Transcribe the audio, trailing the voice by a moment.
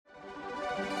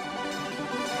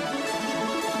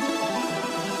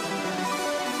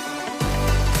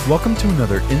Welcome to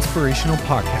another inspirational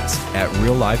podcast at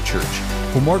Real Life Church.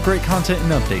 For more great content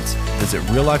and updates, visit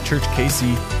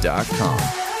reallifechurchkc.com.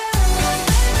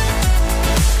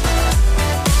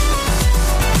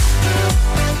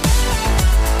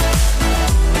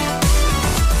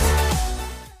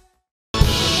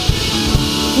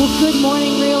 Well, good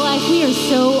morning, Real Life. We are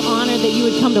so honored that you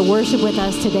would come to worship with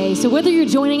us today. So whether you're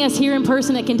joining us here in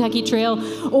person at Kentucky Trail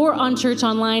or on church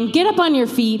online, get up on your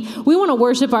feet. We want to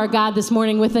worship our God this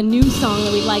morning with a new song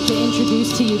that we'd like to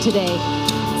introduce to you today.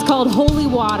 It's called Holy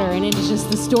Water, and it is just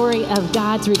the story of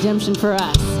God's redemption for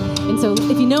us. And so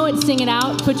if you know it, sing it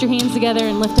out, put your hands together,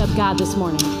 and lift up God this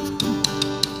morning.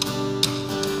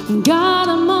 God,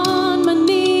 I'm on my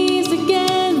knees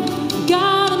again.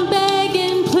 God, I'm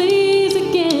begging, please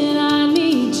again. I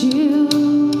need you.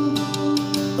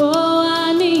 Oh,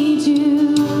 I need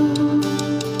you.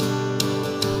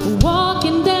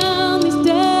 Walking down this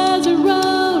desert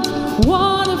road,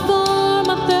 water for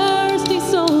my thirsty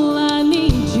soul. I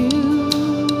need you.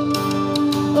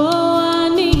 Oh, I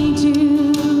need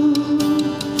you.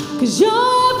 'Cause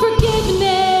your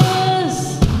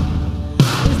forgiveness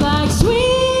is like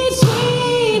sweet,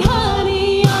 sweet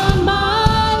honey on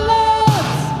my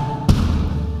lips,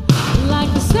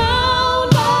 like the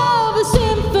sound of a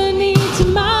symphony to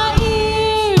my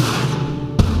ears.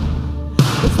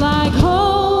 It's like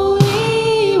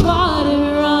holy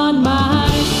water on my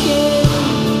skin.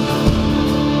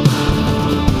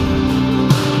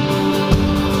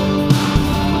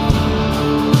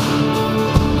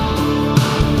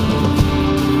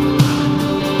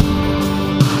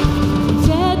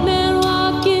 Dead man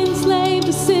walking, slave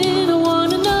to sin. I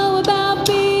wanna know about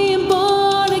being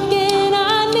born again.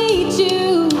 I need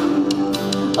you.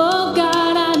 Oh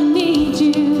God, I need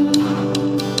you.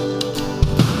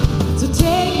 So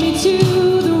take me to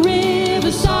the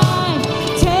riverside.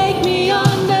 Take me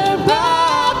under,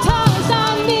 baptize.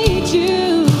 I need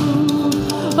you.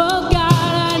 Oh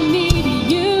God, I need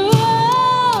you.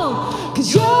 'Cause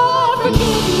your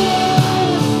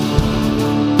forgiveness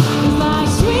is like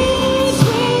sweet,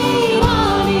 sweet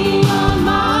honey on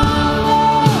my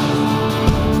lips,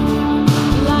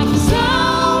 like the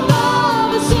sound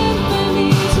of a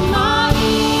symphony to my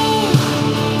ears.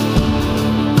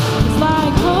 It's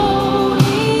like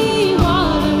holy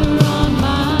water on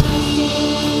my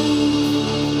skin.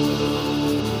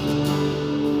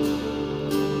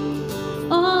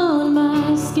 On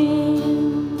my skin.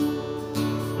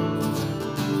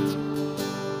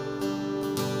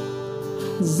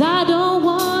 'Cause I don't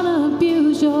wanna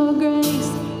abuse your grace.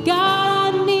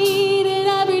 God, I need it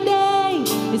every day.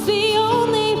 It's the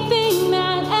only thing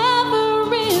that ever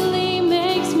really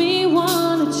makes me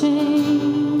wanna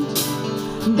change.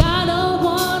 And I don't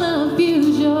wanna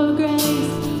abuse your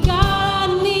grace. God,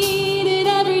 I need it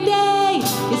every day.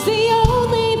 It's the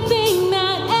only thing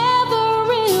that ever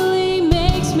really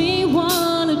makes me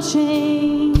wanna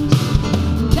change.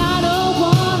 And I don't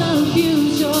wanna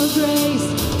abuse your grace.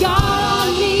 God,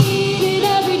 I need it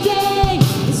every day.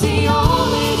 It's the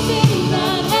only thing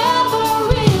that ever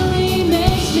really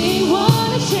makes me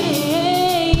wanna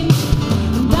change.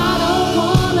 And I don't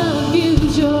wanna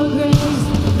abuse your grace.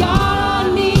 God, I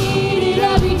need it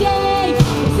every day.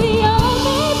 It's the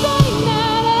only thing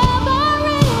that ever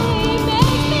really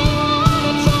makes me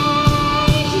wanna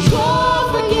change. Is your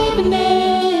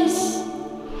forgiveness.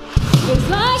 It's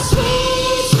like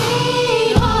sweet,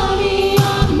 sweet honey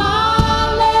on my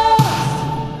lips,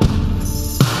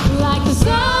 like the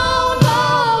sound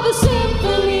of a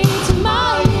symphony to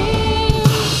my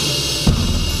ears.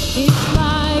 It's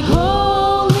like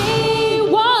holy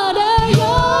water,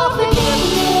 your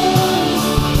forgiveness.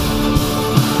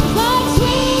 It's like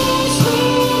sweet,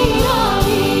 sweet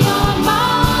honey on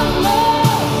my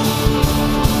lips,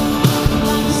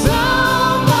 like the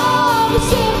sound of a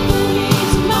symphony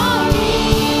to my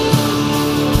ears.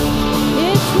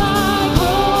 It's like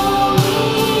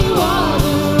holy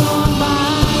water on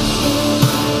my skin.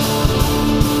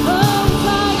 Oh, it's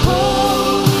like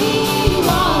holy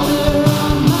water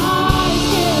on my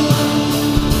skin.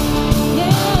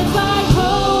 Yeah, it's like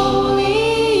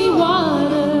holy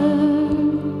water.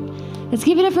 Let's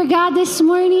give it up for God this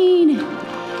morning.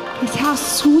 It's how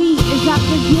sweet is that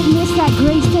forgiveness, that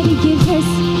grace that He gives us.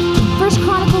 1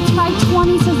 Chronicles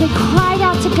 5:20 says they cried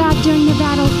out to God during the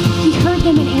battle. He heard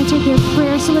them and answered their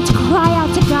prayer. So let's cry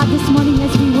out to God this morning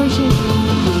as we worship.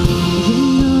 You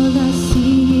know the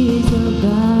sea is a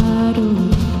battle.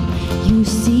 You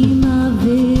see my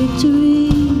victory.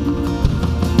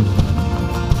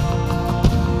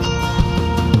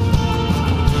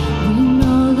 We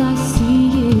know the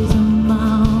sea is a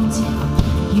mountain.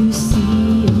 You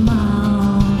see a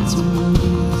mountain.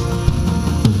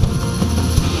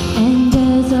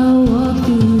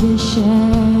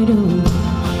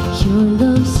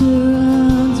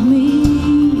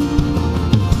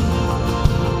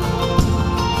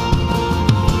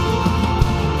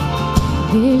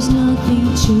 There's nothing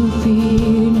to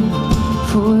fear now,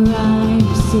 for I'm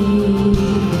safe.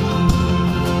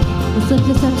 Let's lift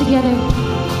this up together.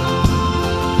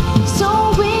 So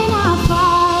when I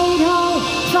fight, I'll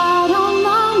fight on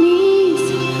my knees,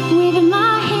 with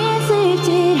my hands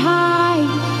lifted high.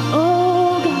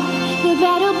 Oh God, the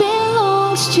battle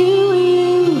belongs to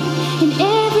you, and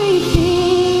every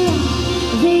fear I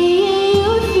lay at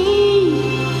your feet,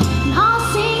 and I'll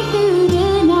sing through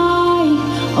the night.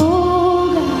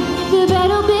 Oh God, the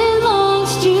battle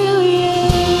belongs to you.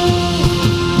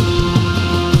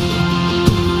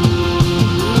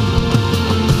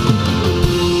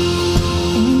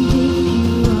 And if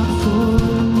you are for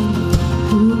me,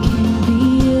 who can be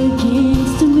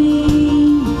against me?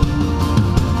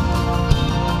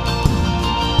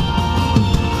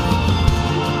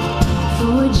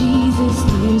 For Jesus,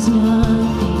 there's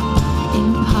nothing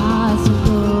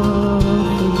impossible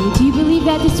for you. Do you believe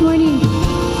that this morning?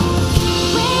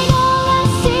 When all I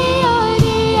see are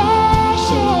the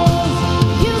ashes,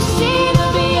 you see the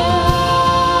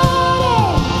beauty.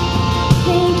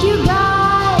 Thank you,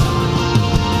 God.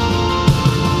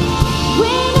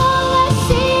 When all I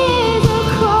see is a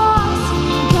cross,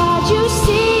 God, you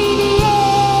see the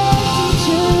empty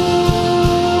tomb.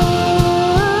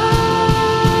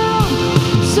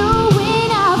 So when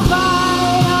I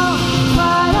fight, I'll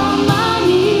fight on my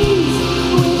knees,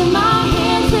 with my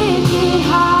hands lifted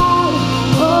high.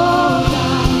 Oh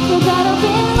God, the battle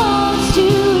belongs to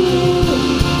you,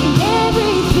 and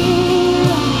every fear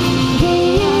I lay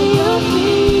at your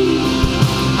feet.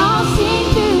 I'll sing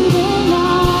through the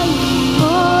night.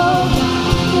 Oh God,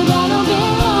 the battle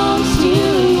belongs to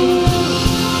you.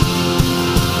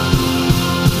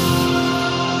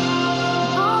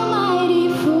 Almighty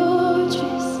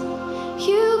fortress,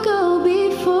 you go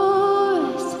before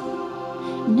us.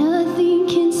 Nothing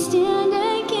can stand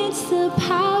against the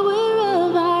power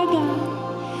of our God.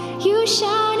 You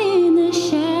shine in the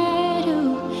shadow,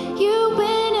 you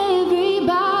win every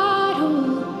battle.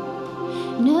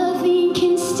 Nothing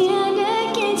can stand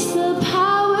against the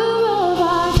power of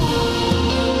our God.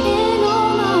 An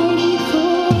almighty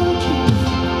fortress,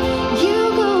 you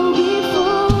go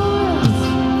before us.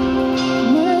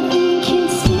 Nothing can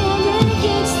stand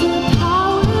against the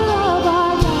power of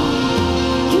our God.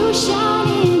 You shine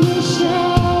in the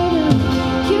shadow,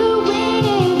 you win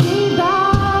every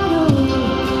battle.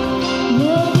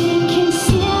 Nothing can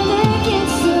stand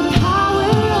against the power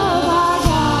of our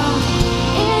God.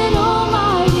 An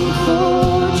almighty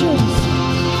fortress,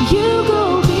 you go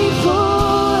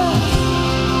before us.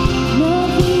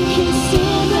 Nothing can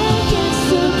stand against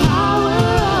the power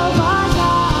of our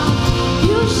God.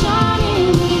 You shine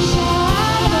in the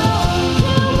shadow,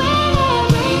 you win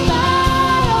every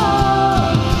battle.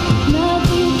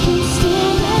 Nothing can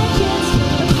stand against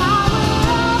the power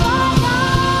of our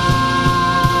God.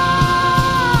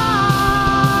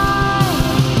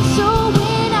 So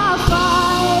when I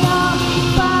fight, I'll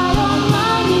fight on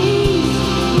my knees,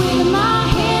 with my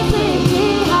hands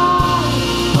lifted high.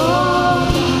 Oh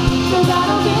God, the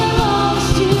battle belongs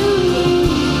to you,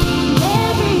 and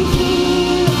every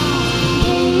fear I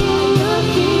lay at your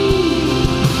feet.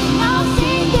 I'll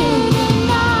sing through the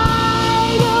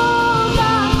night. Oh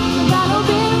God, the battle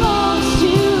belongs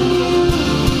to you.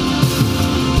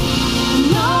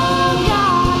 No,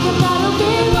 God, the battle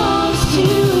belongs to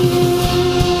you.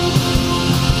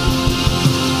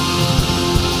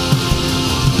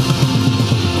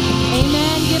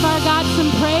 Amen. Give our God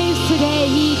some praise today.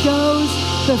 He goes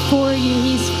before you.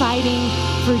 He's fighting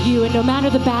for you. And no matter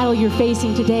the battle you're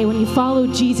facing today, when you follow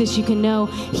Jesus, you can know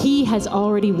He has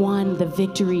already won the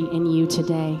victory in you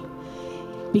today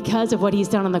because of what He's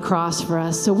done on the cross for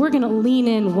us. So we're going to lean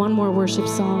in one more worship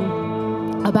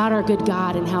song about our good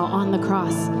God and how on the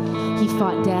cross He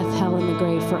fought death, hell, and the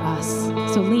grave for us.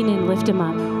 So lean in, lift Him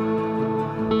up.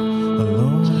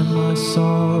 Alone in my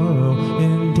sorrow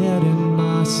and dead in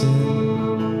my sin,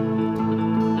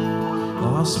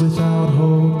 lost without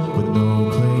hope, with no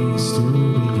place to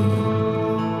begin.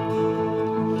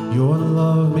 Your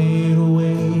love made a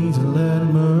way to let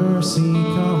mercy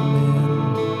come in.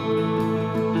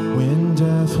 When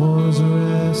death was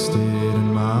arrested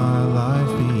and my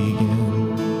life began,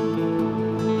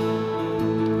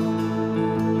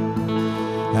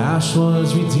 ash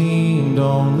was redeemed,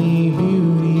 only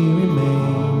beauty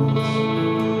remains.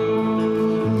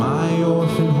 My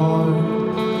orphan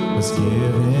heart was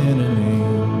given a name.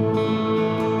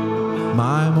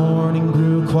 My mourning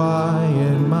grew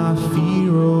quiet, my feet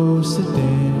rose to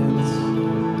dance.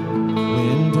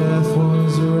 When death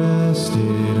was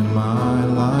arrested and my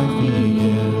life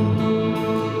began.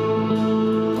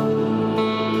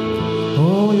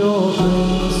 Oh, your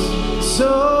grace so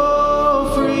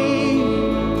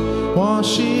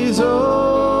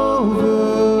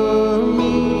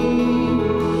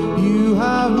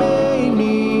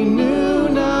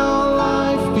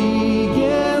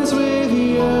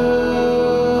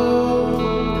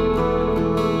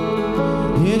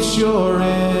your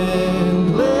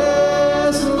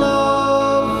endless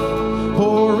love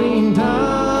pouring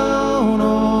down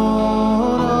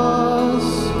on us.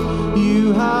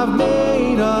 You have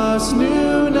made us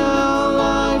new now.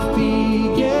 Life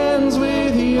begins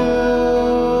with you.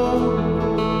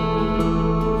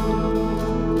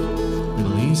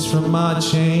 Released from my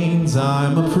chains,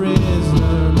 I'm a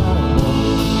prisoner no more.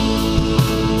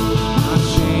 My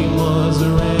shame was a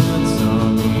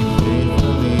ransom he paid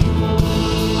for me.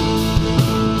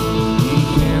 He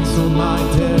canceled my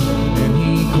debt and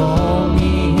he called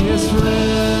me his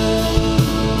friend.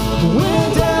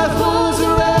 When death was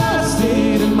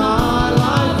arrested and my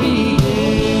life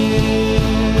began.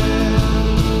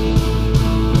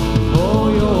 Oh,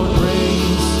 your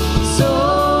grace so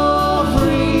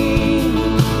free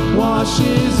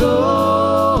washes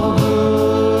over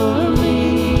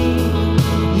me.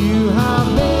 You have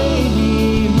made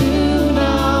me new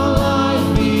now.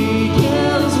 Life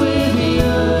begins with you.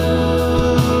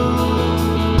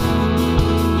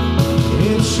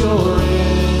 It's your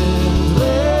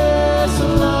endless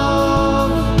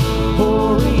love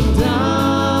pouring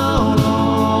down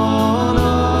on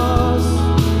us.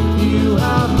 You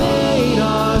have made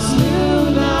us new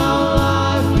now.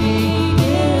 Life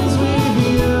begins with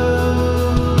you.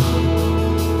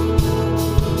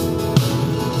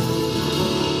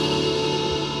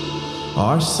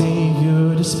 Our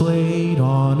Savior displayed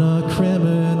on a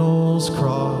criminal's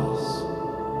cross,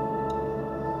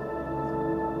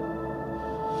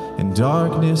 and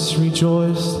darkness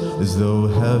rejoiced as though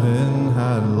heaven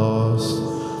had lost.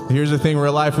 Here's the thing,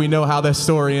 real life, we know how this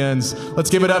story ends. Let's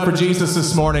give it up for Jesus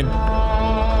this morning. But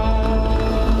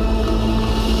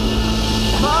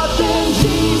then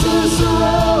Jesus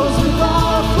arose with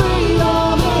our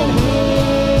freedom in hand.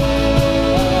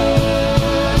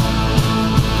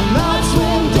 And that's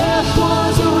when death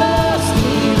was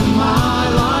arrested and my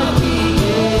life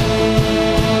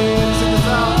began. Sing this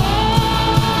out.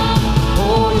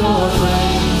 Oh, your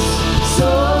grace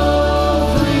so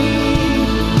free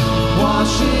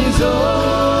washes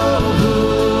over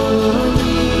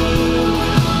me.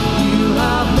 You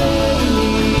have made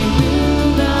me new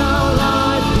now.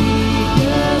 Life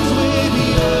begins with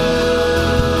you.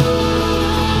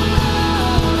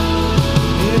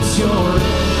 It's your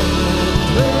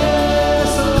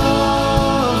endless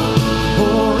love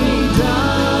pouring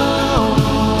down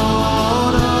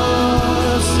on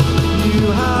us. You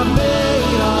have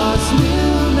made us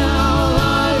new now.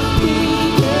 Life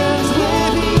begins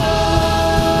with you.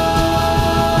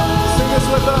 Sing this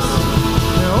with us.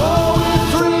 Oh, we're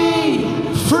free,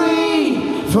 free,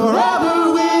 forever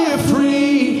we're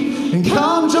free. And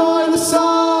come join the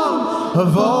song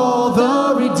of all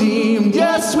the redeemed.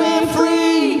 Yes, we're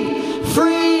free,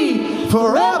 free,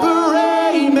 forever,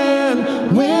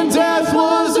 amen. When death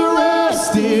was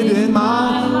arrested in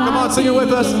my life. Come on, sing it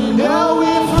with us. Yeah,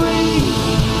 we're free,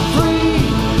 free,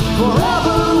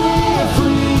 forever we're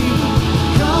free.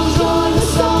 Come join the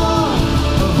song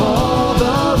of all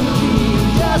the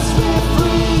redeemed. Yes, we're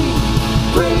free,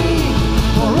 free,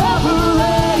 forever,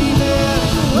 amen.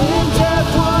 When death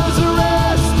was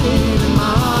arrested and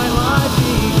my life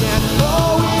began.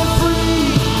 Oh, we're free,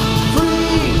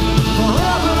 free,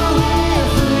 forever we're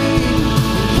free.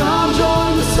 Come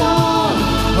join the song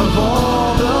of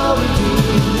all the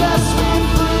redeemed. Yes, we're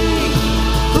free,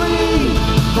 free,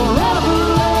 forever,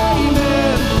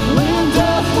 amen. When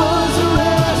death was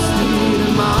arrested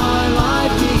and my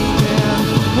life began.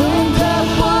 When death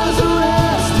was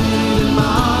arrested and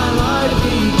my life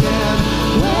began.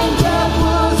 When death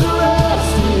was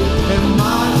arrested and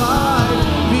my life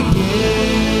began.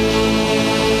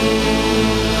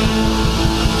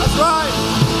 That's right.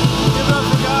 Give it up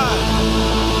for God.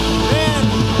 Man,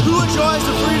 who enjoys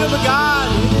the freedom of God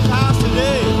in his house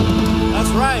today?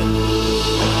 That's right.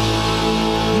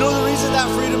 You know the reason that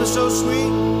freedom is so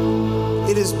sweet?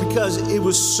 It is because it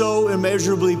was so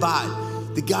immeasurably bought.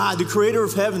 The God, the creator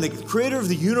of heaven, the creator of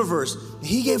the universe,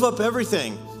 he gave up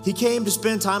everything. He came to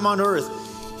spend time on earth.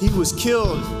 He was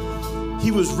killed.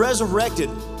 He was resurrected.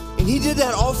 And he did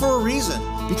that all for a reason,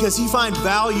 because he finds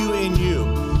value in you.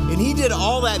 And he did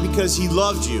all that because he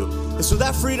loved you. And so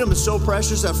that freedom is so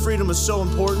precious. That freedom is so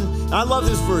important. And I love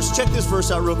this verse. Check this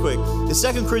verse out real quick. It's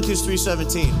 2 Corinthians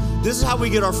 3:17. This is how we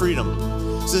get our freedom.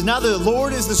 It says, now the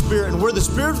Lord is the Spirit, and where the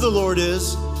Spirit of the Lord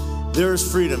is, there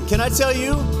is freedom. Can I tell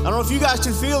you? I don't know if you guys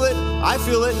can feel it. I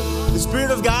feel it. The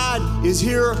Spirit of God is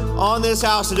here on this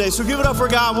house today. So give it up for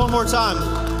God one more time.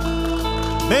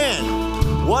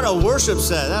 Man, what a worship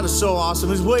set. That is so awesome.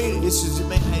 Man,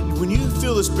 when you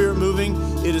feel the Spirit moving,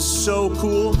 it is so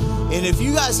cool. And if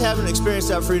you guys haven't experienced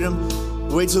that freedom,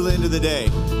 wait till the end of the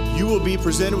day. you will be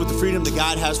presented with the freedom that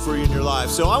God has for you in your life.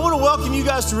 So I want to welcome you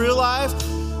guys to Real Life.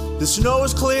 The snow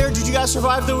is clear. Did you guys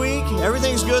survive the week?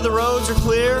 Everything's good. The roads are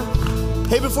clear.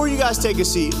 Hey, before you guys take a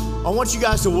seat, I want you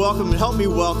guys to welcome and help me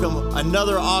welcome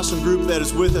another awesome group that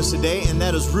is with us today, and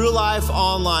that is Real Life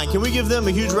Online. Can we give them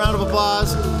a huge round of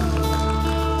applause?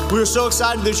 We're so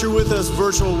excited that you're with us,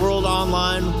 virtual world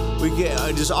online.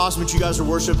 Just awesome that you guys are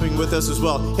worshiping with us as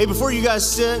well. Hey, before you guys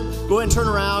sit, go ahead and turn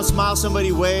around, smile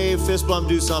somebody, wave, fist bump,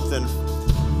 do something.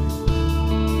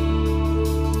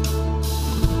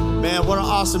 Man, what an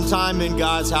awesome time in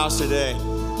God's house today.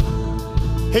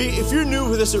 Hey, if you're new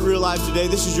with us at Real Life today,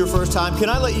 this is your first time, can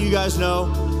I let you guys know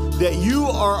that you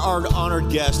are our honored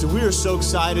guest, and we are so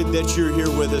excited that you're here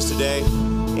with us today.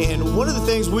 And one of the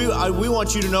things we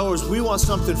want you to know is we want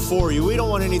something for you. We don't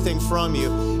want anything from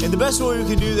you. And the best way we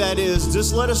can do that is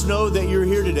just let us know that you're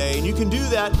here today. And you can do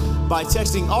that by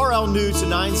texting RL New to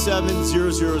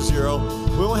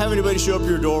 97000. We won't have anybody show up at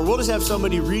your door. We'll just have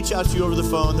somebody reach out to you over the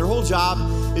phone. Their whole job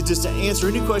is just to answer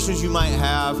any questions you might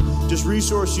have, just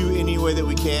resource you any way that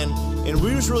we can. And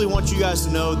we just really want you guys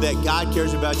to know that God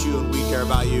cares about you and we care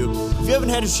about you. If you haven't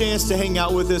had a chance to hang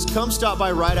out with us, come stop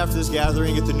by right after this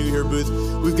gathering at the New Here booth.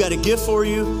 We've got a gift for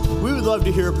you. We would love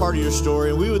to hear a part of your story,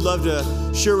 and we would love to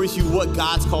share with you what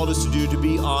God's called us to do to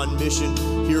be on mission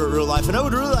here at Real Life. And I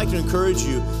would really like to encourage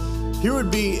you. Here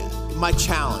would be my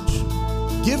challenge.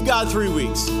 Give God 3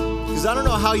 weeks, because I don't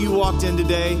know how you walked in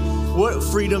today, what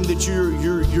freedom that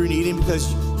you're needing,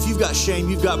 because if you've got shame,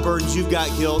 you've got burdens, you've got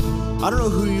guilt. I don't know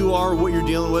who you are or what you're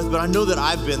dealing with, but I know that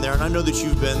I've been there, and I know that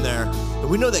you've been there. And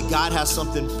we know that God has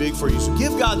something big for you. So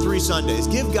give God 3 Sundays.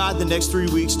 Give God the next 3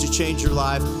 weeks to change your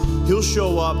life. He'll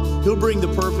show up. He'll bring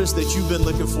the purpose that you've been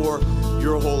looking for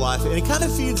your whole life. And it kind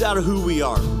of feeds out of who we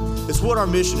are. It's what our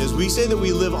mission is. We say that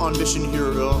we live on mission here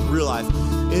at Real Life.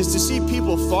 And it's to see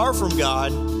people far from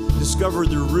God discover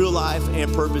their real life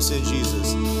and purpose in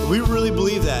Jesus. And we really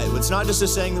believe that. It's not just a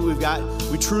saying that we've got.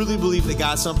 We truly believe that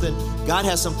God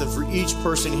has something for each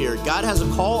person here. God has a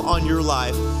call on your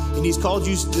life, and He's called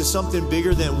you to something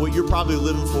bigger than what you're probably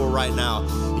living for right now.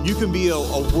 And you can be a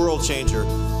world changer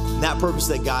in that purpose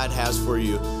that God has for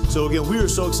you. So again, we are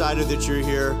so excited that you're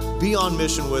here. Be on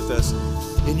mission with us.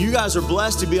 And you guys are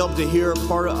blessed to be able to hear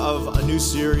part of a new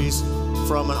series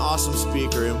from an awesome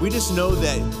speaker. And we just know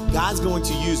that God's going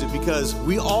to use it because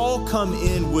we all come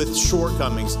in with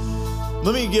shortcomings.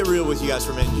 Let me get real with you guys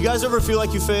for a minute. You guys ever feel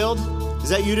like you failed? Is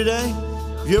that you today?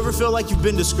 Have you ever feel like you've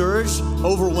been discouraged,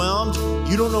 overwhelmed?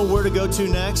 You don't know where to go to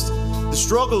next? The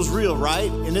struggle is real, right?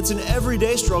 And it's an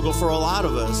everyday struggle for a lot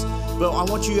of us. But I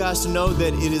want you guys to know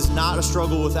that it is not a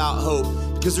struggle without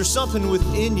hope, because there's something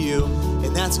within you,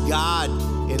 and that's God,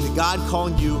 and God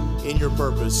calling you in your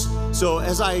purpose. So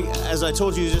as I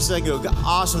told you just a second ago,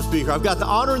 awesome speaker. I've got the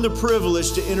honor and the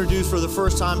privilege to introduce for the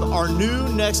first time our new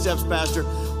Next Steps pastor,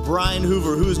 Brian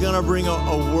Hoover, who is going to bring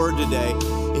a word today.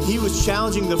 And he was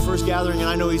challenging the first gathering, and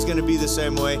I know he's going to be the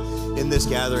same way in this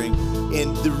gathering.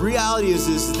 And the reality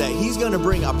is that he's going to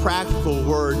bring a practical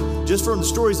word just from the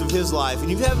stories of his life.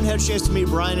 And if you haven't had a chance to meet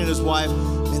Brian and his wife,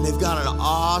 and they've got an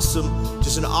awesome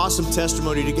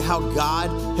testimony to how God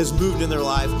has moved in their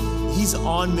life. He's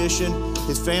on mission.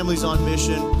 His family's on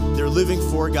mission. They're living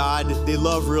for God. They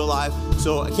love Real Life.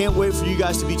 So I can't wait for you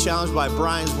guys to be challenged by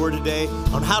Brian's word today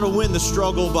on how to win the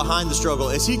struggle behind the struggle.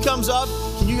 As he comes up,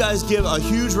 can you guys give a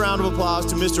huge round of applause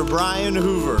to Mr. Brian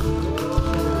Hoover?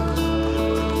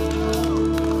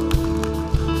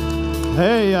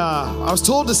 Hey, I was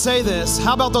told to say this.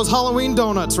 How about those Halloween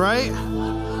donuts, right?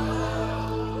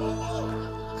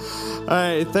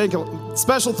 Hey, thank you.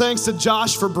 Special thanks to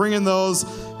Josh for bringing those.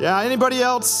 Yeah, anybody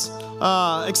else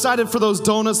excited for those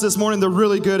donuts this morning? They're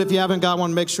really good. If you haven't got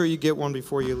one, make sure you get one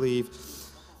before you leave.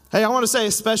 Hey, I want to say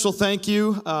a special thank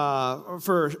you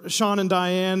for Sean and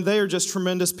Diane. They are just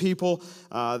tremendous people.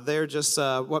 They're just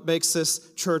what makes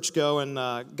this church go, and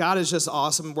God is just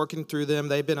awesome working through them.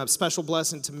 They've been a special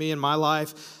blessing to me in my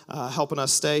life, helping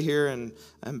us stay here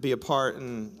and be a part,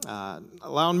 and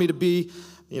allowing me to be,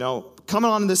 coming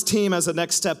on this team as a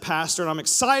Next Step pastor. And I'm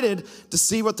excited to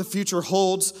see what the future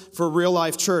holds for Real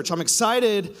Life Church. I'm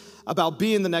excited about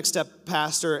being the Next Step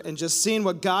pastor and just seeing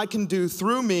what God can do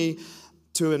through me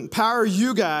to empower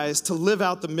you guys to live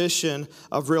out the mission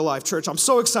of Real Life Church. I'm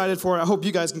so excited for it. I hope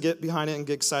you guys can get behind it and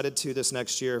get excited too this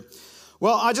next year.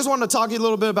 Well, I just wanted to talk to you a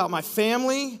little bit about my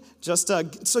family, just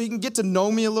so you can get to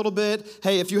know me a little bit.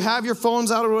 Hey, if you have your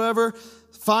phones out or whatever,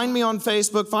 find me on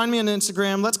Facebook, find me on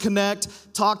Instagram. Let's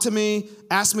connect, talk to me,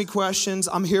 ask me questions.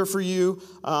 I'm here for you.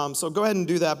 So go ahead and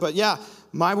do that. But yeah,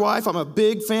 my wife, I'm a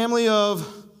big family of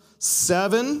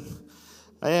 7.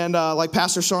 And like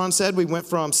Pastor Sean said, we went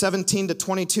from 17 to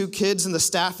 22 kids in the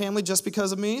staff family just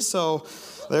because of me. So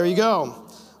there you go.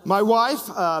 My wife,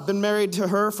 been married to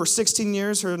her for 16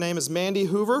 years. Her name is Mandy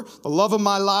Hoover, the love of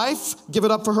my life. Give it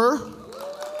up for her.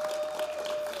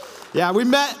 Yeah, we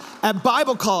met at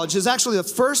Bible college. It's actually the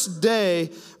first day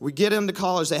we get into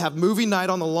college. They have movie night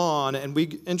on the lawn, and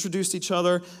we introduced each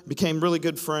other, became really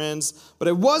good friends. But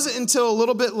it wasn't until a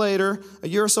little bit later, a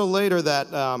year or so later,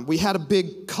 that we had a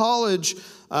big college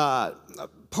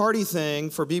party thing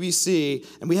for BBC,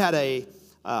 and we had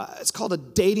it's called a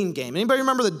dating game. Anybody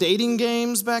remember the dating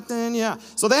games back then? Yeah.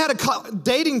 So they had a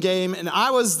dating game, and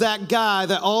I was that guy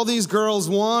that all these girls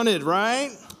wanted, right?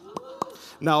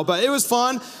 No, but it was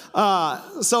fun.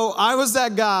 So I was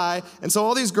that guy, and so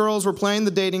all these girls were playing the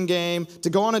dating game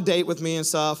to go on a date with me and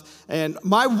stuff. And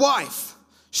my wife,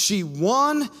 she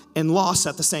won and lost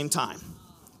at the same time.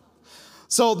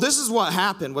 So this is what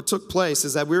happened. What took place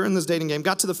is that we were in this dating game,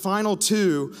 got to the final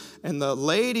two, and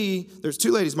there's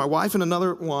two ladies, my wife and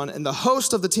another one, and the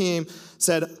host of the team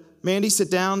said, Mandy, sit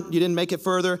down. You didn't make it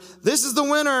further. This is the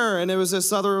winner. And it was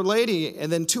this other lady.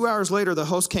 And then 2 hours later, the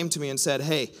host came to me and said,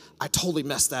 hey, I totally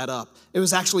messed that up. It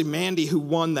was actually Mandy who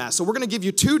won that. So we're going to give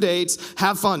you 2 dates.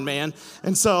 Have fun, man.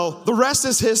 And so the rest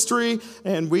is history.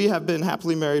 And we have been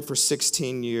happily married for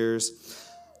 16 years.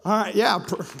 All right, yeah,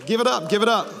 give it up, give it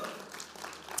up.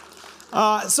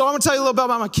 So I'm going to tell you a little bit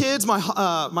about my kids.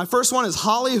 My first one is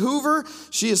Holly Hoover.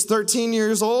 She is 13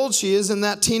 years old. She is in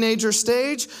that teenager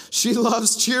stage. She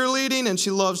loves cheerleading and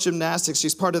she loves gymnastics.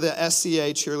 She's part of the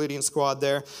SCA cheerleading squad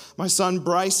there. My son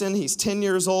Bryson, he's 10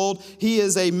 years old. He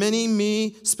is a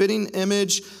mini-me spitting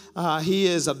image. He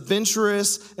is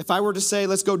adventurous. If I were to say,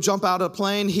 let's go jump out of a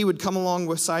plane, he would come along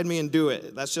beside me and do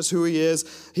it. That's just who he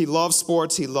is. He loves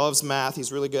sports. He loves math.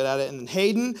 He's really good at it. And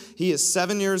Hayden, he is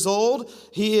 7 years old.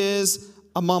 He is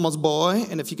a mama's boy.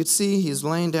 And if you could see, he's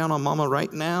laying down on mama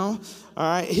right now. All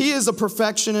right. He is a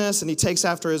perfectionist and he takes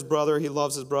after his brother. He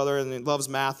loves his brother and he loves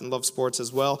math and loves sports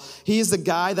as well. He is the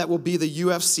guy that will be the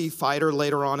UFC fighter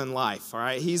later on in life. All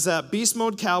right. He's a beast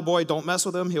mode cowboy. Don't mess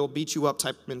with him. He'll beat you up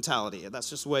type mentality. That's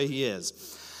just the way he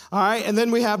is. All right. And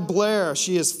then we have Blair.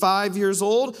 She is 5 years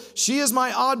old. She is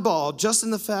my oddball just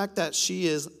in the fact that she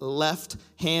is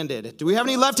left-handed. Do we have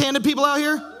any left-handed people out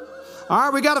here? All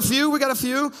right. We got a few.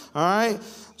 All right.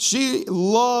 She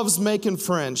loves making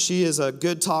friends. She is a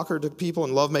good talker to people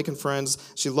and loves making friends.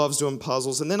 She loves doing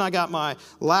puzzles. And then I got my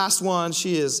last one.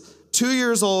 She is 2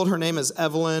 years old. Her name is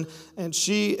Evelyn, and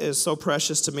she is so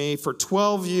precious to me. For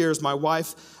 12 years, my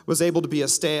wife was able to be a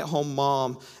stay-at-home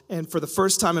mom. And for the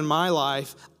first time in my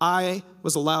life, I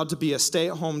was allowed to be a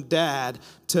stay-at-home dad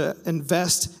to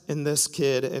invest in this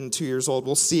kid and 2 years old.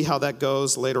 We'll see how that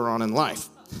goes later on in life.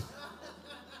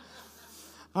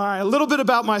 All right, a little bit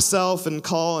about myself and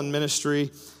call and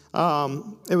ministry.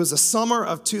 It was the summer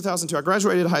of 2002. I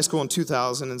graduated high school in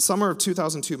 2000. In summer of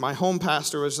 2002, my home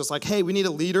pastor was just like, hey, we need a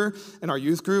leader in our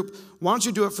youth group. Why don't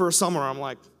you do it for a summer? I'm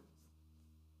like,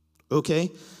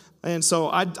 okay. And so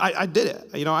I did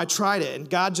it. You know, I tried it, and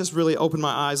God just really opened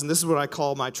my eyes. And this is what I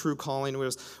call my true calling,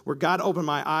 was where God opened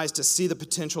my eyes to see the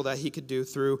potential that he could do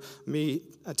through me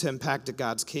to impact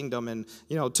God's kingdom. And,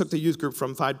 you know, took the youth group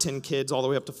from 5, 10 kids all the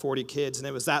way up to 40 kids. And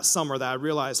it was that summer that I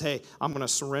realized, hey, I'm going to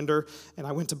surrender. And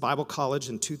I went to Bible college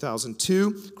in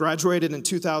 2002, graduated in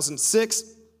 2006.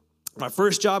 My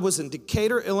first job was in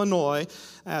Decatur, Illinois,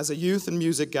 as a youth and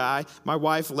music guy. My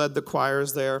wife led the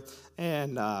choirs there,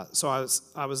 and so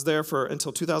I was there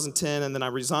until 2010, and then I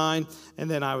resigned,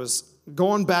 and then I was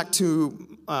going back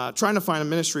to trying to find a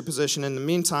ministry position. In the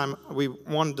meantime, we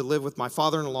wanted to live with my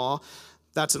father-in-law.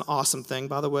 That's an awesome thing,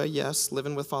 by the way. Yes,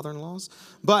 living with father-in-laws.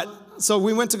 But so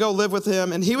we went to go live with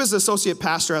him, and he was the associate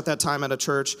pastor at that time at a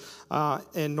church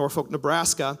in Norfolk,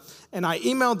 Nebraska. And I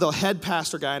emailed the head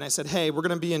pastor guy, and I said, hey, we're going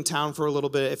to be in town for a little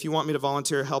bit. If you want me to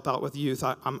volunteer, help out with youth,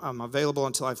 I'm available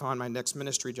until I find my next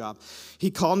ministry job.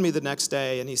 He called me the next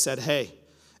day, and he said, hey,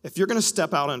 if you're going to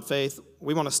step out in faith,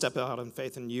 we want to step out in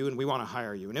faith in you, and we want to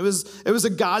hire you. And it was a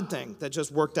God thing that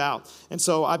just worked out. And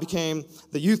so I became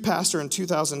the youth pastor in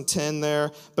 2010 there,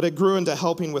 but it grew into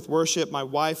helping with worship. My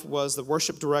wife was the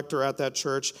worship director at that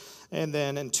church. And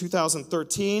then in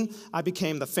 2013, I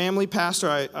became the family pastor.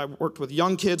 I worked with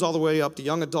young kids all the way up to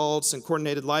young adults and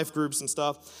coordinated life groups and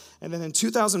stuff. And then in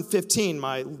 2015,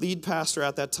 my lead pastor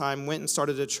at that time went and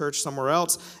started a church somewhere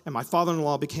else, and my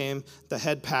father-in-law became the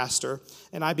head pastor.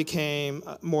 And I became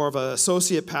more of an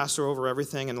associate pastor over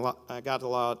everything, and I got a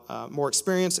lot more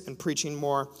experience in preaching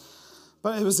more.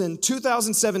 But it was in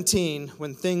 2017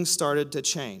 when things started to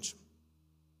change.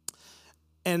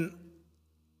 And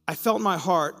I felt in my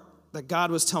heart that God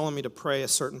was telling me to pray a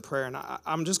certain prayer. And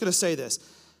I'm just going to say this.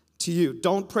 to you,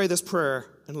 don't pray this prayer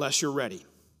unless you're ready.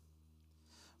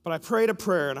 But I prayed a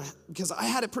prayer because I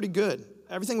had it pretty good.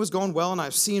 Everything was going well, and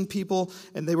I've seen people,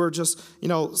 and they were just,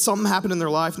 something happened in their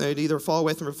life, and they'd either fall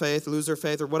away from their faith, lose their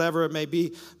faith, or whatever it may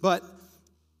be. But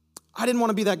I didn't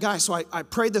want to be that guy, so I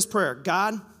prayed this prayer.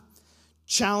 God,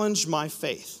 challenge my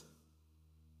faith.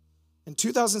 In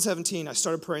 2017, I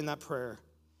started praying that prayer,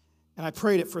 and I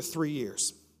prayed it for 3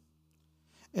 years.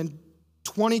 In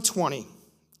 2020,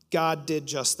 God did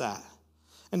just that.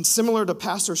 And similar to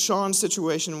Pastor Sean's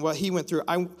situation, what he went through,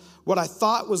 what I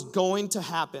thought was going to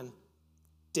happen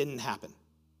didn't happen.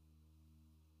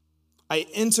 I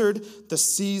entered the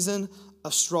season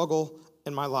of struggle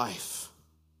in my life.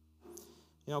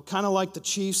 Kind of like the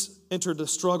Chiefs entered the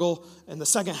struggle in the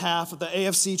second half of the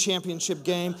AFC Championship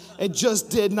game. It just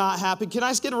did not happen. Can I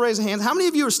just get a raise of hands? How many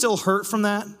of you are still hurt from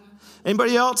that?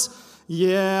 Anybody else?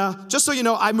 Yeah. Just so you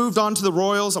know, I moved on to the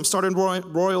Royals. I'm starting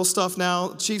Royal stuff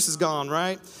now. Chiefs is gone,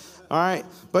 right? All right.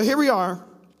 But here we are.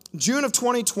 June of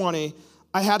 2020,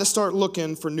 I had to start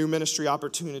looking for new ministry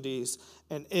opportunities,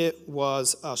 and it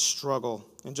was a struggle.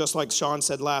 And just like Sean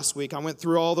said last week, I went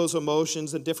through all those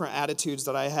emotions and different attitudes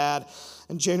that I had.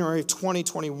 In January of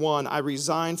 2021, I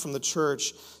resigned from the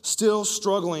church, still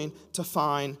struggling to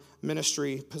find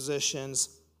ministry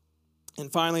positions.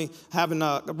 And finally, having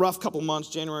a rough couple months,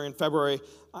 January and February,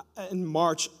 in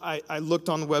March, I looked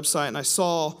on the website and I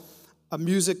saw a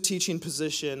music teaching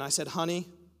position. I said, honey,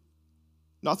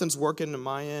 nothing's working on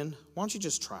my end. Why don't you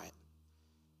just try it?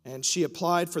 And she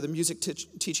applied for the music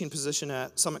teaching position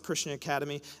at Summit Christian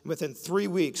Academy. And within 3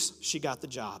 weeks, she got the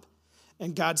job.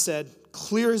 And God said,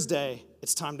 clear as day,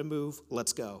 it's time to move.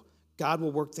 Let's go. God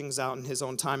will work things out in his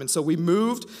own time. And so we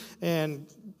moved, and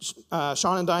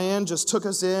Sean and Diane just took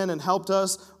us in and helped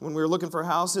us when we were looking for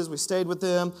houses. We stayed with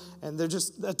them, and they're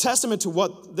just a testament to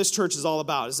what this church is all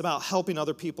about. It's about helping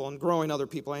other people and growing other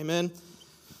people. Amen?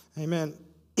 Amen.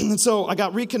 And so I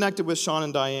got reconnected with Sean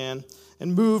and Diane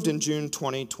and moved in June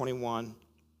 2021.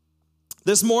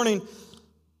 This morning,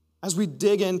 as we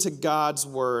dig into God's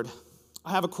word,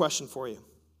 I have a question for you.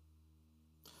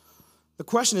 The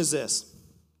question is this: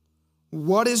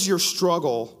 what is your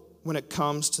struggle when it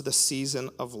comes to the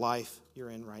season of life you're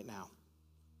in right now?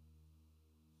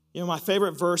 My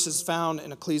favorite verse is found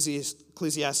in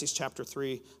Ecclesiastes chapter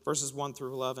 3, verses 1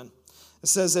 through 11. It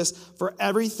says this: for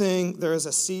everything there is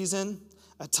a season,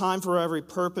 a time for every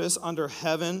purpose under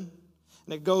heaven.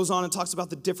 And it goes on and talks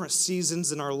about the different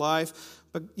seasons in our life.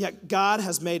 But yet God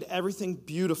has made everything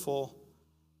beautiful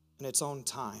in its own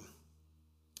time.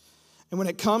 And when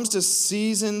it comes to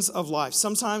seasons of life,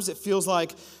 sometimes it feels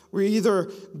like we're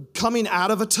either coming out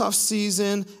of a tough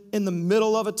season, in the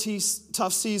middle of a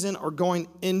tough season, or going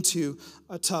into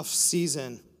a tough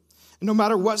season. And no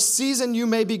matter what season you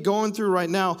may be going through right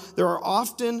now, there are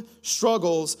often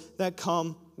struggles that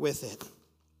come with it.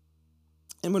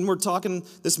 And when we're talking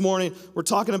this morning, we're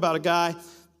talking about a guy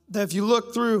that if you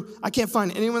look through, I can't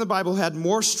find anyone in the Bible who had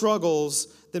more struggles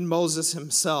than Moses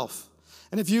himself.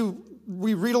 And if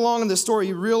we read along in this story,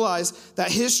 you realize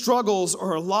that his struggles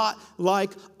are a lot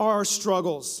like our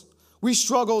struggles. We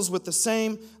struggle with the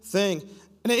same thing.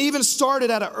 And it even started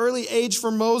at an early age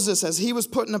for Moses as he was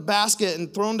put in a basket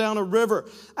and thrown down a river.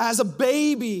 As a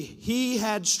baby, he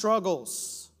had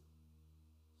struggles.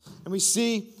 And we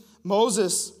see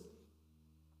Moses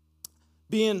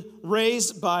being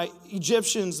raised by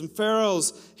Egyptians and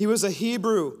pharaohs. He was a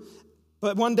Hebrew.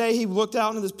 But one day he looked out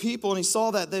into his people and he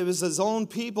saw that they was his own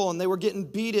people and they were getting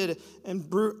beaten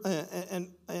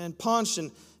and punched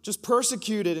and just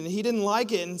persecuted, and he didn't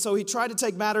like it. And so he tried to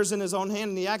take matters in his own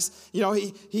hand,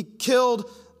 and he killed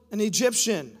an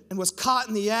Egyptian and was caught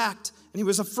in the act, and he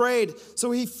was afraid.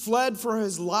 So he fled for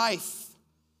his life.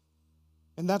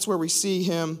 And that's where we see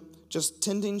him just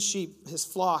tending sheep, his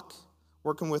flock,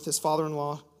 working with his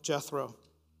father-in-law, Jethro.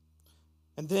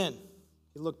 And then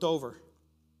he looked over.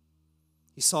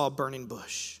 He saw a burning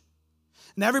bush.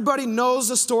 And everybody knows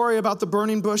the story about the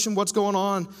burning bush and what's going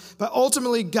on. But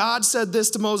ultimately, God said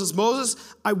this to Moses: Moses,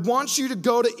 I want you to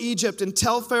go to Egypt and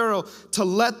tell Pharaoh to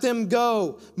let them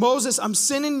go. Moses, I'm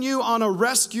sending you on a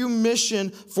rescue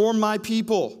mission for my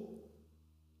people.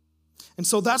 And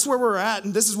so that's where we're at.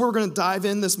 And this is where we're going to dive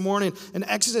in this morning. In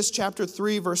Exodus chapter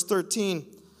 3, verse 13,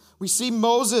 we see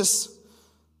Moses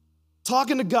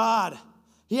talking to God.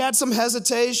 He had some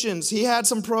hesitations. He had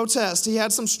some protests. He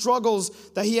had some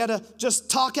struggles that he had to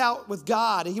just talk out with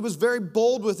God. He was very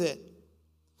bold with it.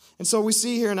 And so we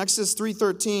see here in Exodus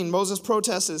 3:13, Moses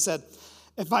protested and said,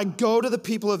 if I go to the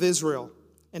people of Israel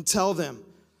and tell them,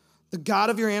 the God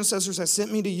of your ancestors has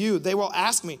sent me to you, they will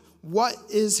ask me, what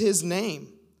is his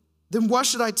name? Then what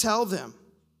should I tell them?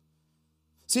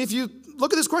 See, if you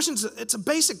look at this question. It's a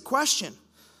basic question.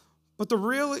 But the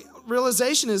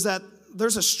realization is that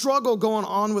there's a struggle going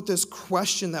on with this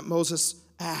question that Moses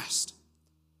asked.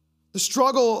 The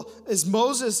struggle is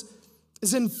Moses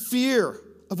is in fear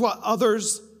of what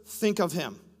others think of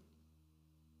him.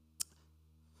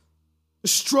 The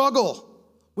struggle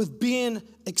with being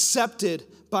accepted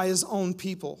by his own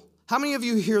people. How many of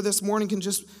you here this morning can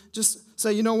just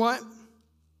say, you know what?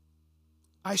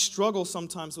 I struggle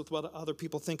sometimes with what other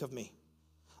people think of me.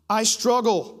 I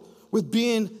struggle with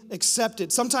being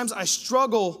accepted. Sometimes I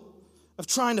struggle of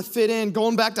trying to fit in,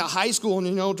 going back to high school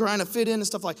and, trying to fit in and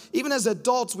stuff like that. Even as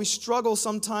adults, we struggle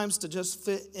sometimes to just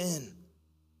fit in.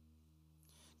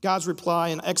 God's reply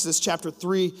in Exodus chapter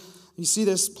 3, you see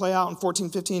this play out in 14,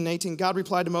 15, and 18. God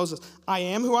replied to Moses, I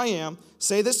am who I am.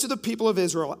 Say this to the people of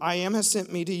Israel. I am has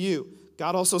sent me to you.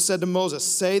 God also said to Moses,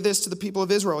 say this to the people of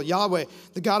Israel. Yahweh,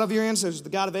 the God of your ancestors, the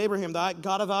God of Abraham, the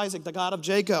God of Isaac, the God of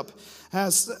Jacob,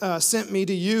 has sent me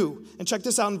to you. And check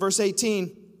this out in verse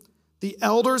 18. The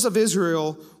elders of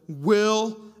Israel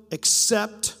will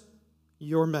accept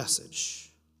your message.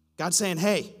 God's saying,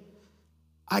 hey,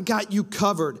 I got you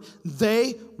covered.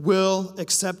 They will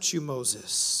accept you,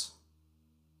 Moses.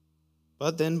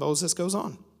 But then Moses goes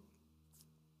on.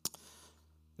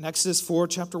 In Exodus 4,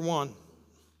 chapter 1,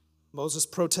 Moses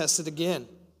protested again.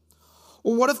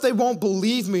 Well, what if they won't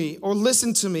believe me or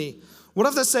listen to me? What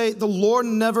if they say, the Lord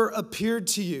never appeared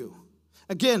to you?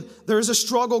 Again, there is a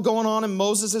struggle going on in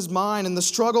Moses' mind, and the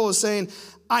struggle is saying,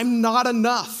 I'm not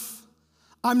enough.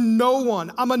 I'm no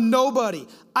one. I'm a nobody.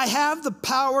 I have the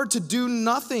power to do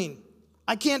nothing.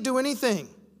 I can't do anything.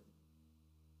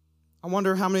 I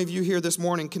wonder how many of you here this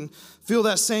morning can feel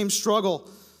that same struggle.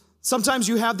 Sometimes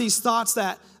you have these thoughts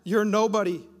that you're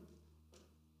nobody.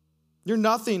 You're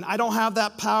nothing. I don't have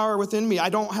that power within me. I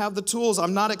don't have the tools.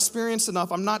 I'm not experienced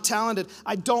enough. I'm not talented.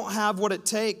 I don't have what it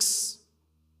takes.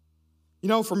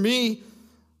 For me,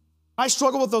 I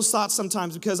struggle with those thoughts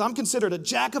sometimes because I'm considered a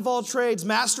jack of all trades,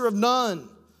 master of none.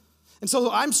 And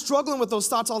so I'm struggling with those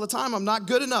thoughts all the time. I'm not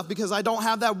good enough because I don't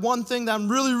have that one thing that I'm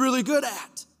really, really good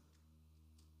at.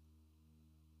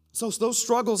 So those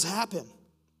struggles happen.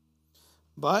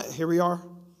 But here we are.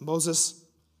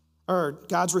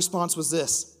 God's response was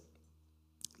this.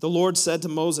 The Lord said to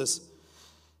Moses,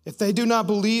 if they do not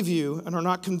believe you and are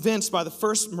not convinced by the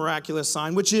first miraculous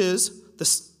sign, which is,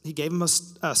 he gave him a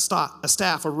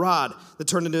staff, a rod that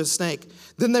turned into a snake.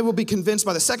 Then they will be convinced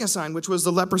by the second sign, which was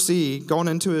the leprosy going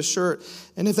into his shirt.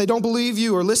 And if they don't believe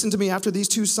you or listen to me after these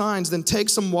two signs, then take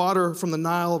some water from the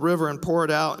Nile River and pour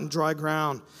it out in dry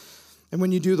ground. And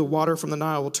when you do, the water from the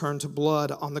Nile will turn to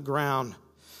blood on the ground.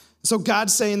 So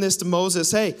God's saying this to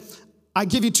Moses, hey, I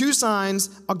give you two signs.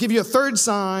 I'll give you a third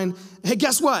sign. Hey,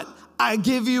 guess what? I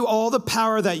give you all the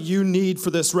power that you need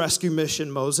for this rescue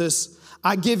mission, Moses.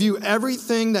 I give you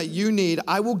everything that you need.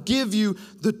 I will give you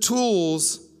the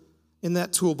tools in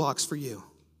that toolbox for you.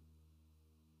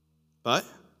 But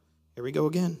here we go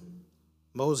again.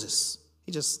 Moses,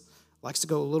 he just likes to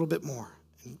go a little bit more.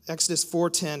 In Exodus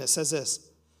 4:10, it says this.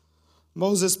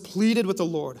 Moses pleaded with the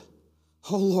Lord.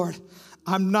 Oh, Lord,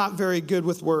 I'm not very good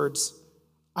with words.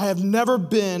 I have never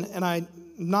been, and I'm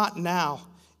not now.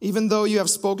 Even though you have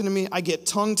spoken to me, I get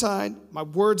tongue-tied. My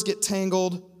words get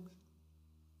tangled.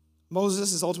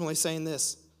 Moses is ultimately saying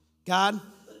this. God,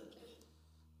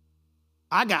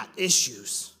 I got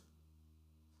issues.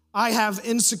 I have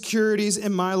insecurities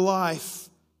in my life.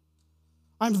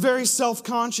 I'm very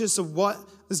self-conscious of what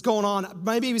is going on.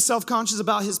 Maybe he's self-conscious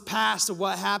about his past, of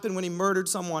what happened when he murdered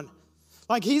someone.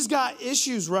 Like, he's got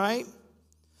issues, right?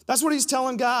 That's what he's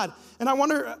telling God. And I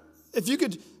wonder if you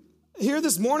could here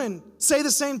this morning say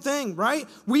the same thing, right?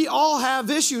 We all have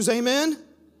issues, amen?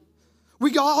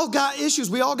 We all got issues.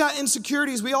 We all got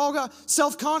insecurities. We all got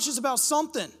self-conscious about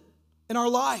something in our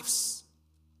lives.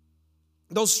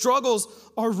 Those struggles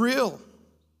are real.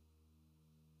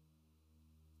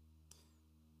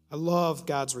 I love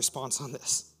God's response on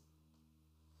this.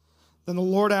 Then the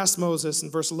Lord asked Moses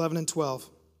in verse 11 and 12,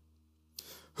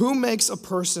 who makes a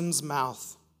person's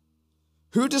mouth?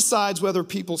 Who decides whether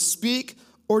people speak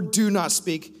or do not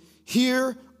speak,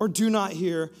 hear or do not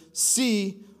hear,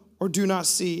 see or do not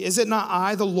see? Is it not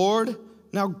I, the Lord?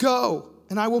 Now go,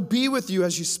 and I will be with you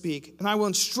as you speak, and I will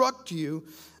instruct you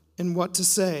in what to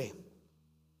say.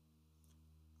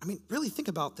 I mean, really think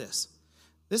about this.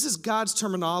 This is God's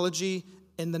terminology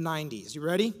in the 90s. You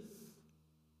ready?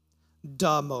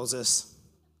 Duh, Moses.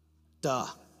 Duh.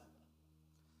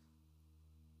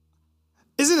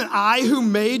 Isn't it I who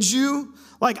made you?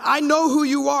 Like, I know who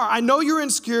you are. I know your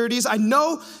insecurities. I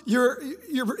know your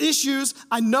issues.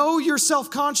 I know you're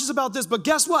self-conscious about this, but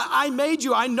guess what? I made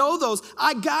you. I know those.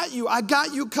 I got you. I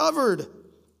got you covered.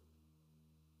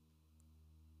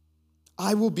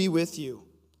 I will be with you.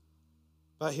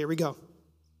 But here we go.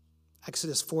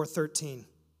 Exodus 4:13.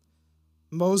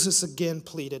 Moses again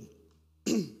pleaded,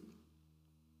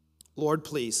 Lord,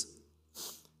 please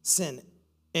send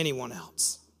anyone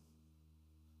else.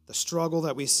 The struggle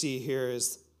that we see here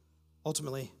is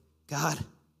ultimately, God,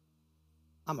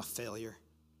 I'm a failure.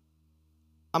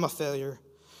 I'm a failure.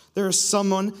 There is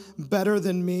someone better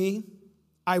than me.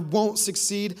 I won't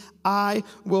succeed. I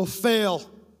will fail.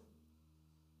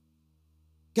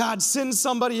 God, send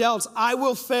somebody else. I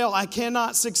will fail. I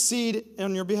cannot succeed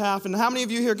on your behalf. And how many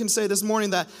of you here can say this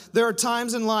morning that there are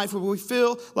times in life where we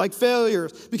feel like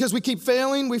failures because we keep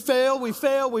failing, we fail,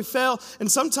 and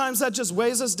sometimes that just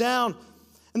weighs us down.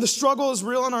 And the struggle is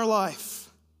real in our life.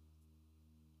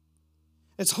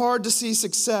 It's hard to see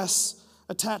success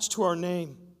attached to our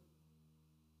name.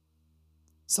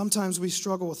 Sometimes we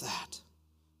struggle with that.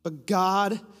 But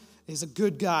God is a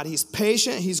good God. He's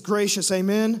patient. He's gracious.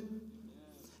 Amen?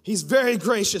 He's very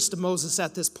gracious to Moses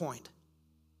at this point.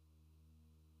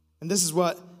 And this is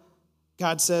what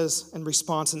God says in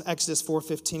response in Exodus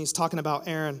 4:15. He's talking about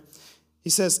Aaron. He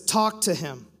says, talk to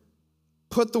him.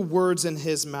 Put the words in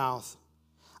his mouth.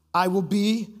 I will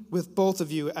be with both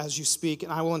of you as you speak,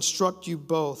 and I will instruct you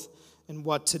both in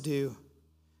what to do.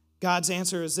 God's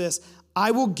answer is this: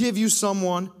 I will give you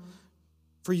someone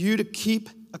for you to keep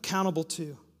accountable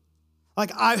to.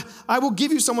 Like, I will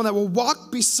give you someone that will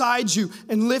walk beside you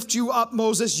and lift you up,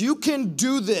 Moses. You can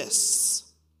do this.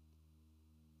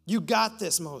 You got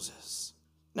this, Moses.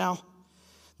 Now,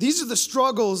 these are the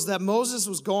struggles that Moses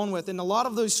was going with, and a lot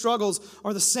of those struggles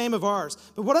are the same of ours.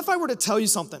 But what if I were to tell you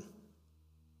something?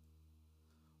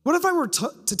 What if I were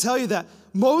to tell you that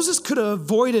Moses could have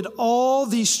avoided all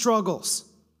these struggles?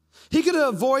 He could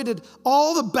have avoided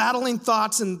all the battling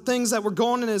thoughts and things that were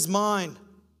going in his mind.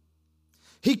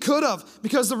 He could have,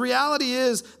 because the reality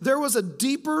is there was a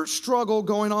deeper struggle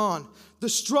going on. The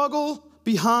struggle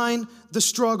behind the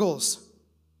struggles.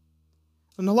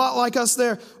 And a lot like us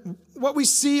there, what we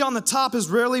see on the top is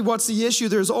rarely what's the issue.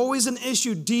 There's always an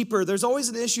issue deeper. There's always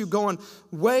an issue going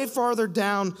way farther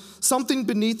down, something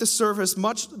beneath the surface,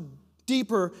 much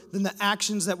deeper than the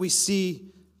actions that we see.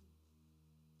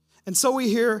 And so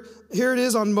here it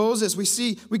is on Moses.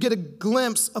 We get a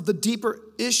glimpse of the deeper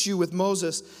issue with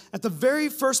Moses at the very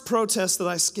first protest that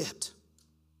I skipped.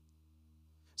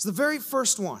 It's the very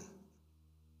first one.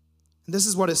 And this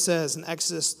is what it says in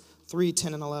Exodus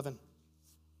 3:10 and 11.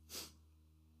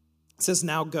 It says,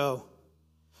 now go,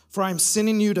 for I am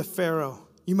sending you to Pharaoh.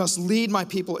 You must lead my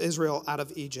people Israel out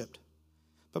of Egypt.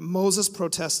 But Moses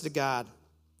protested to God,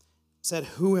 said,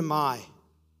 who am I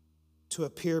to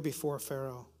appear before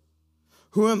Pharaoh?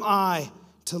 Who am I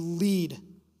to lead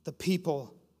the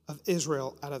people of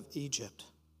Israel out of Egypt?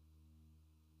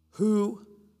 Who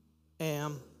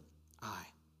am I?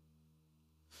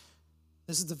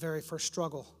 This is the very first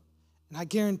struggle. And I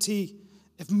guarantee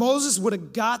if Moses would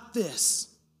have got this,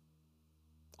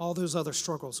 all those other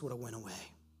struggles would have went away.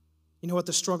 You know what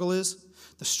the struggle is?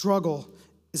 The struggle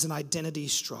is an identity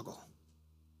struggle.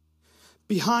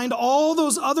 Behind all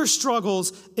those other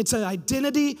struggles, it's an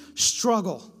identity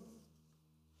struggle.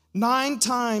 9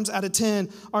 times out of 10,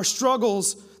 our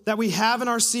struggles that we have in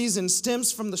our season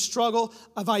stems from the struggle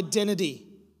of identity.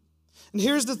 And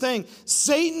here's the thing,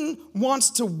 Satan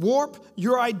wants to warp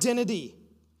your identity.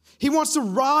 He wants to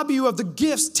rob you of the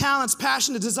gifts, talents,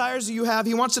 passion, and desires that you have.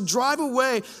 He wants to drive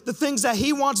away the things that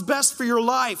he wants best for your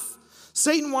life.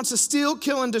 Satan wants to steal,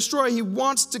 kill, and destroy. He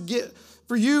wants to get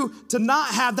for you to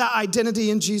not have that identity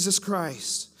in Jesus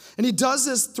Christ. And he does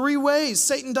this 3 ways.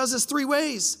 Satan does this 3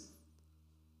 ways.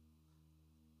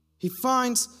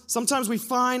 Sometimes we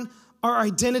find our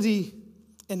identity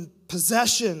in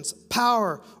possessions,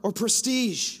 power, or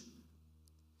prestige.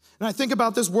 And I think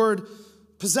about this word,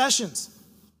 possessions.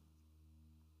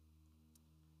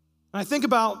 And I think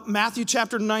about Matthew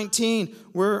chapter 19,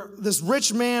 where this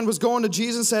rich man was going to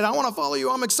Jesus and said, I want to follow you.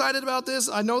 I'm excited about this.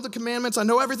 I know the commandments. I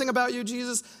know everything about you,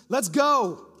 Jesus. Let's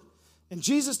go. And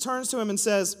Jesus turns to him and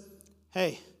says,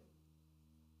 hey,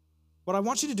 what I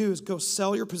want you to do is go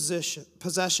sell your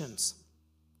possessions.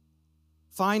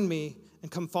 Find me and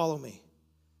come follow me.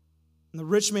 And the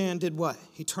rich man did what?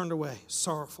 He turned away,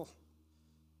 sorrowful.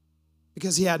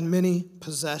 because he had many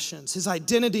possessions. His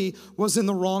identity was in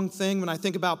the wrong thing. When I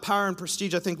think about power and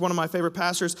prestige, I think one of my favorite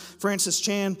pastors, Francis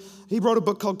Chan, he wrote a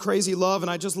book called Crazy Love,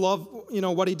 and I just love,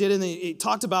 what he did. And he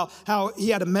talked about how he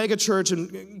had a mega church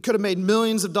and could have made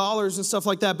millions of dollars and stuff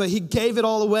like that, but he gave it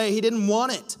all away. He didn't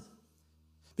want it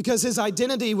because his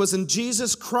identity was in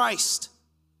Jesus Christ.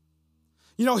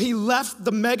 He left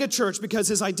the mega church because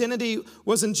his identity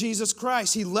was in Jesus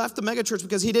Christ. He left the mega church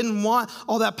because he didn't want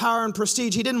all that power and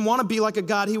prestige. He didn't want to be like a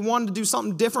God. He wanted to do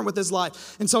something different with his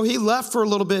life. And so he left for a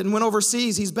little bit and went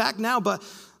overseas. He's back now, but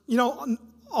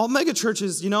all mega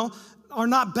churches, are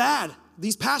not bad.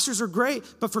 These pastors are great,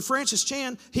 but for Francis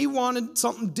Chan, he wanted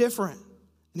something different.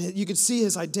 And you could see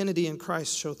his identity in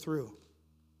Christ show through.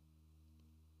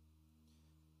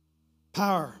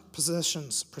 Power,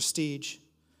 possessions, prestige.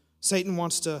 Satan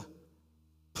wants to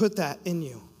put that in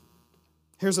you.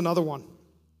 Here's another one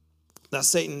that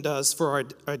Satan does for our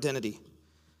identity.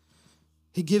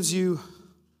 He gives you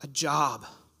a job.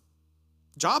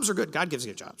 Jobs are good. God gives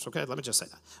you jobs, okay? Let me just say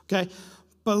that, okay?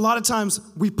 But a lot of times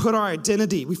we find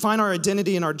our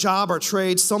identity in our job, our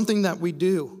trade, something that we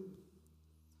do.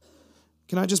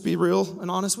 Can I just be real and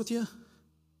honest with you?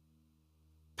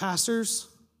 Pastors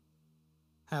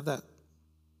have that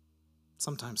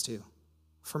sometimes too.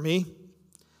 For me,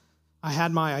 I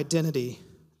had my identity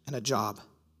in a job.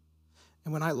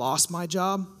 And when I lost my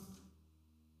job,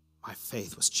 my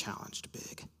faith was challenged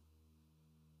big.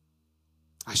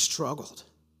 I struggled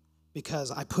because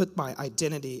I put my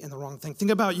identity in the wrong thing. Think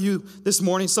about you this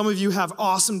morning. Some of you have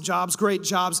awesome jobs, great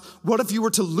jobs. What if you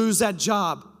were to lose that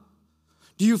job?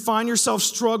 Do you find yourself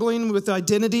struggling with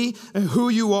identity and who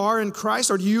you are in Christ,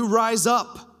 or do you rise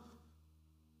up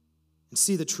and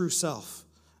see the true self?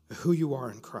 Who you are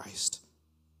in Christ.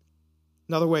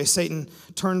 Another way Satan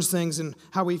turns things and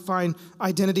how we find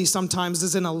identity sometimes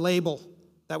is in a label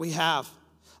that we have.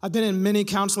 I've been in many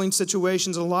counseling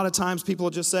situations, and a lot of times people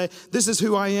will just say, this is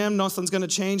who I am, nothing's going to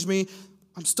change me,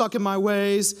 I'm stuck in my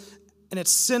ways, and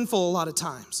it's sinful a lot of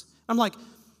times. I'm like,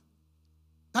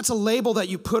 that's a label that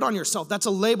you put on yourself. That's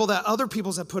a label that other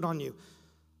people have put on you.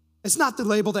 It's not the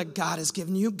label that God has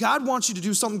given you. God wants you to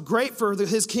do something great for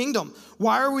his kingdom.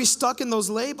 Why are we stuck in those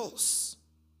labels?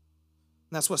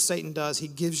 And that's what Satan does. He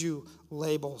gives you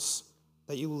labels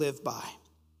that you live by.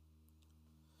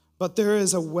 But there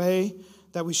is a way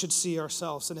that we should see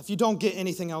ourselves. And if you don't get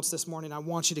anything else this morning, I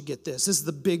want you to get this. This is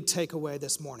the big takeaway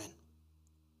this morning.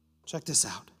 Check this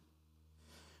out.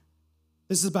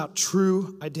 This is about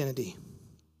true identity.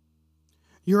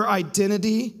 Your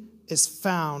identity is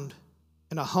found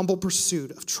in a humble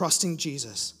pursuit of trusting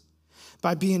Jesus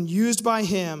by being used by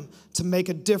him to make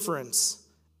a difference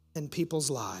in people's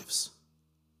lives.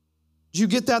 Did you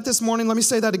get that this morning? Let me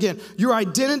say that again. Your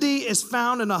identity is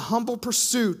found in a humble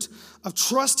pursuit of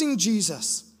trusting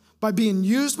Jesus by being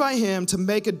used by him to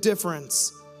make a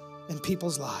difference in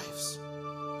people's lives.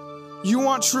 You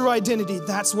want true identity,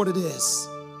 that's what it is.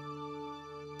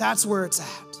 That's where it's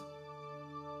at.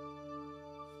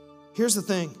 Here's the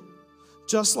thing.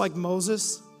 Just like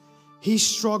Moses, he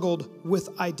struggled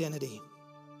with identity.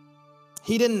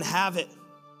 He didn't have it.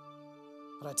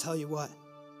 But I tell you what,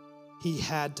 he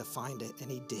had to find it,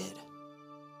 and he did.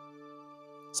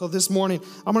 So this morning,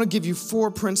 I'm going to give you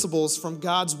 4 principles from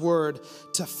God's word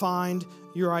to find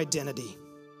your identity.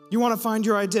 You want to find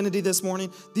your identity this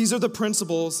morning? These are the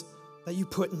principles that you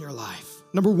put in your life.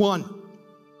 Number 1,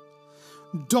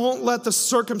 don't let the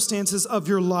circumstances of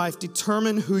your life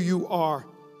determine who you are,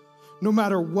 no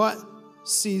matter what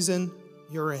season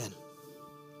you're in.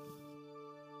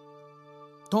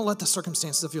 Don't let the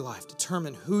circumstances of your life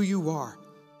determine who you are,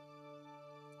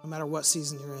 no matter what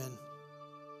season you're in.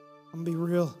 I'm going to be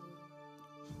real.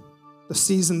 The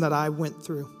season that I went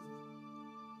through,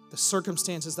 the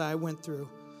circumstances that I went through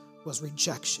was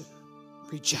rejection,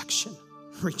 rejection,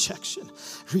 rejection,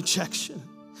 rejection.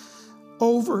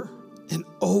 Over and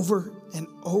over and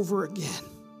over again.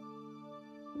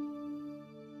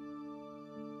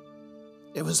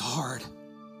 It was hard.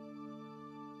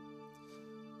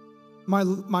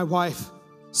 My wife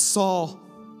saw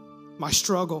my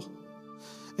struggle,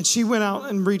 and she went out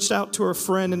and reached out to her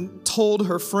friend and told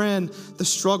her friend the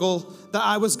struggle that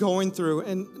I was going through,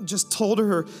 and just told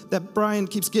her that Brian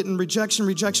keeps getting rejection,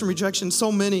 rejection, rejection,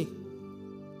 so many.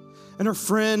 And her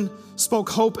friend spoke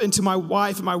hope into my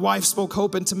wife, and my wife spoke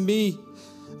hope into me.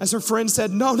 As her friend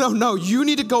said, no, you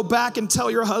need to go back and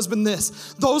tell your husband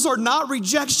this. Those are not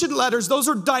rejection letters, those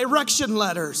are direction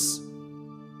letters.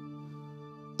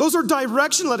 Those are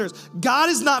direction letters. God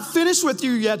is not finished with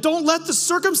you yet. Don't let the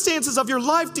circumstances of your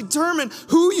life determine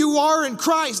who you are in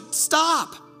Christ.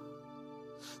 Stop.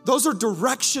 Those are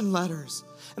direction letters.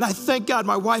 And I thank God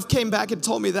my wife came back and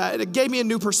told me that. And it gave me a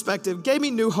new perspective, gave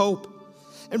me new hope,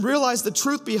 and realized the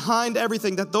truth behind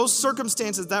everything, that those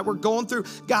circumstances that we're going through,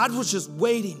 God was just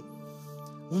waiting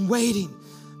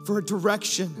for a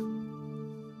direction.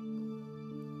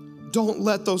 Don't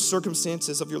let those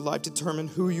circumstances of your life determine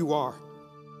who you are.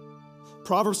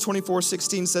 Proverbs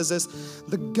 24:16 says this,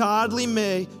 the godly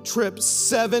may trip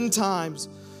 7 times,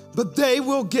 but they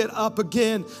will get up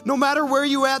again. No matter where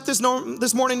you at this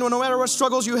morning, no matter what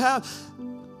struggles you have,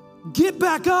 get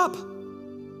back up.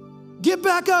 Get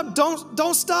back up.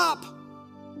 Don't stop.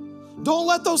 Don't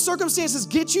let those circumstances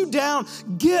get you down.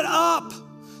 Get up.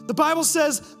 The Bible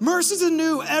says mercies are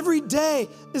new. Every day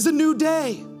is a new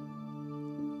day.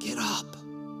 Get up.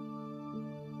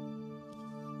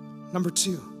 Number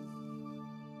 2,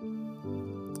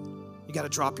 you got to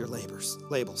drop your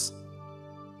labels.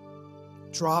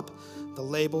 Drop the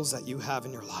labels that you have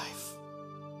in your life.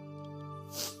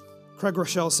 Craig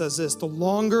Rochelle says this, the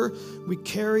longer we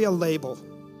carry a label,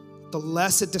 the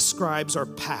less it describes our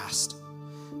past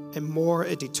and more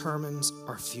it determines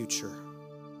our future.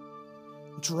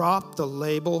 Drop the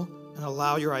label and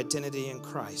allow your identity in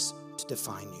Christ to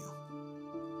define you.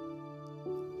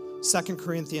 2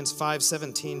 Corinthians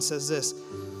 5:17 says this,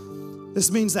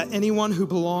 this means that anyone who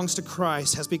belongs to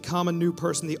Christ has become a new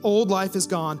person. The old life is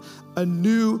gone. A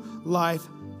new life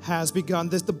has begun.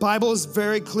 The Bible is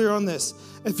very clear on this.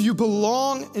 If you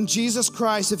belong in Jesus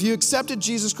Christ, if you accepted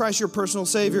Jesus Christ, your personal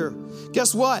Savior,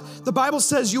 guess what? The Bible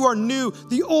says you are new.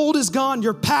 The old is gone.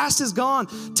 Your past is gone.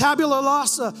 Tabula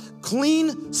rasa,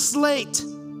 clean slate.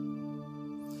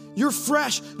 You're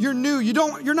fresh, you're new.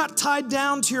 You're not tied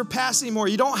down to your past anymore.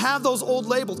 You don't have those old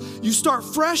labels. You start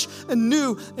fresh and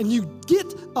new, and you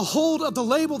get a hold of the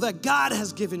label that God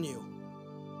has given you.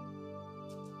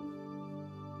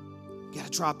 You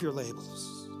gotta drop your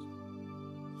labels.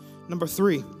 Number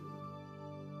 3,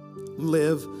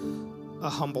 live a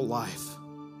humble life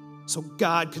so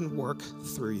God can work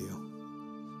through you.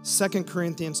 2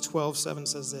 Corinthians 12:7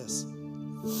 says this.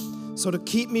 So to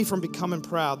keep me from becoming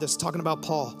proud, this is talking about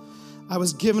Paul, I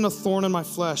was given a thorn in my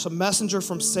flesh, a messenger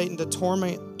from Satan to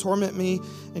torment me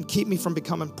and keep me from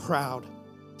becoming proud.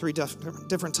 3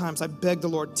 different times I begged the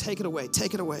Lord, take it away,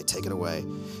 take it away, take it away.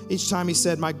 Each time he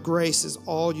said, my grace is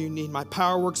all you need. My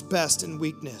power works best in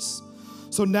weakness.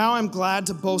 So now I'm glad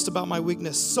to boast about my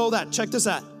weakness so that, check this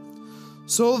out,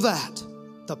 so that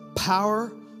the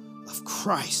power of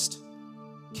Christ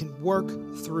can work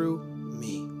through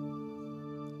me.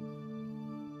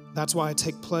 That's why I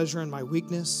take pleasure in my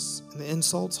weakness and the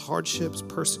insults, hardships,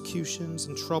 persecutions,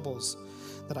 and troubles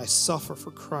that I suffer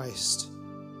for Christ.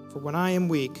 For when I am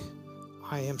weak,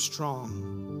 I am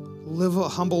strong. Live a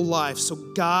humble life so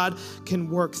God can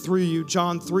work through you.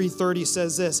 John 3:30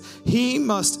 says this, he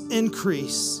must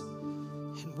increase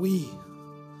and we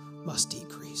must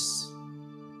decrease.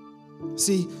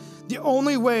 See, the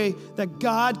only way that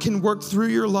God can work through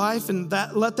your life and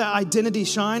let that identity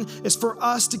shine is for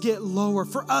us to get lower,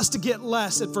 for us to get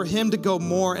less, and for him to go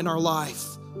more in our life.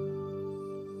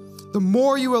 The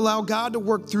more you allow God to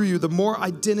work through you, the more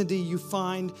identity you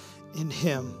find in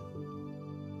him.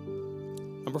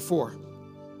 Number 4,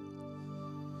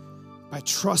 by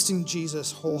trusting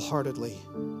Jesus wholeheartedly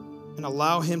and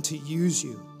allow him to use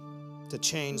you to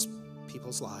change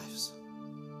people's lives.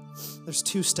 There's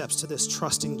 2 steps to this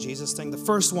trusting Jesus thing. The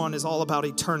first one is all about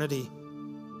eternity.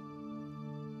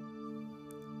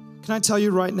 Can I tell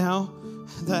you right now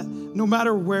that no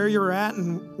matter where you're at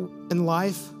in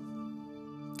life,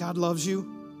 God loves you.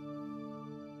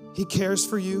 He cares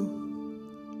for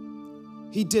you.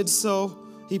 He did so.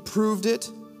 He proved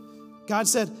it. God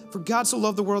said, for God so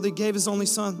loved the world, he gave his only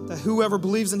son, that whoever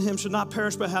believes in him should not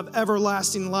perish but have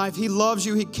everlasting life. He loves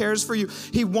you. He cares for you.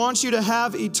 He wants you to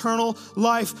have eternal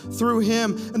life through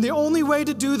him. And the only way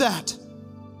to do that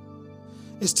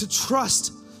is to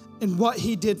trust in what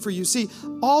he did for you. See,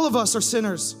 all of us are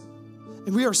sinners,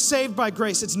 and we are saved by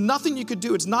grace. It's nothing you could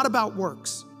do. It's not about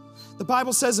works. The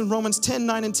Bible says in Romans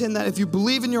 10:9 and 10 that if you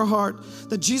believe in your heart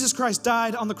that Jesus Christ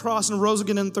died on the cross and rose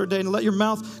again on the 3rd day, and let your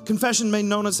mouth confession made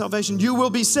known as salvation, you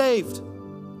will be saved.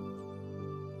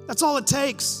 That's all it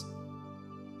takes.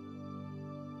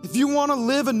 If you want to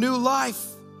live a new life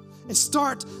and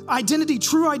start identity,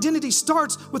 true identity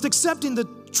starts with accepting the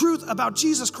truth about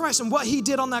Jesus Christ and what he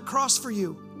did on that cross for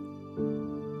you.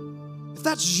 If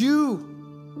that's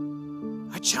you,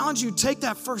 I challenge you, take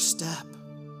that first step.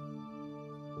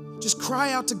 Just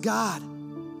cry out to God.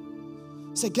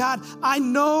 Say, God, I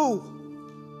know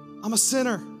I'm a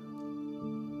sinner.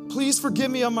 Please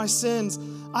forgive me of my sins.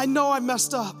 I know I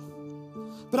messed up.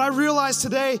 But I realize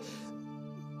today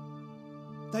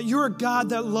that you're a God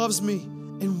that loves me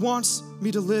and wants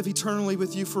me to live eternally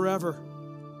with you forever.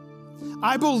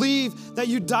 I believe that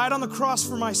you died on the cross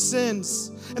for my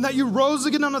sins and that you rose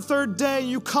again on the third day and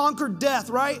you conquered death,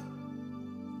 right?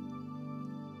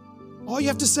 All you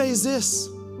have to say is this: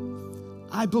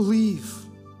 I believe.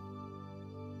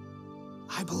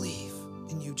 I believe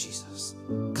in you, Jesus.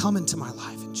 Come into my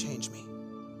life and change me.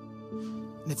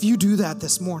 And if you do that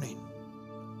this morning,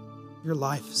 your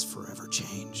life is forever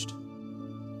changed.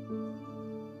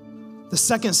 The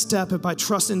second step, by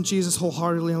trusting Jesus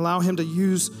wholeheartedly and allow him to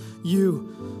use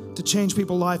you to change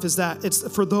people's life, is that it's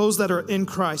for those that are in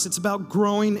Christ. It's about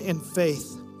growing in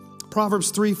faith.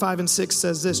 Proverbs 3, 5, and 6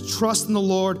 says this: trust in the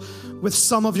Lord with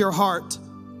some of your heart.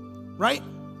 Right?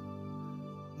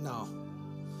 No.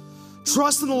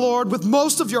 Trust in the Lord with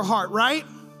most of your heart, right?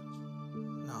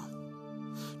 No.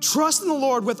 Trust in the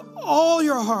Lord with all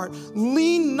your heart.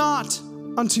 Lean not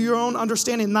unto your own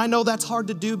understanding. And I know that's hard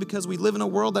to do because we live in a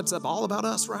world that's all about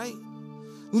us, right?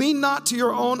 Lean not to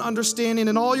your own understanding.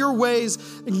 In all your ways,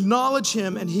 acknowledge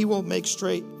him, and he will make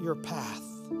straight your path.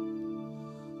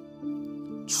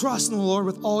 Trust in the Lord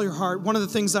with all your heart. One of the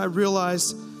things I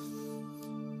realized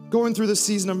going through this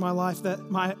season of my life, that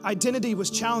my identity was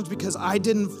challenged because I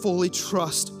didn't fully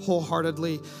trust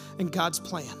wholeheartedly in God's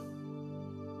plan.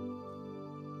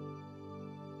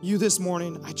 You this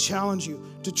morning, I challenge you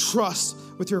to trust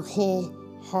with your whole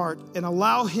heart and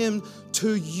allow him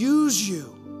to use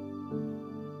you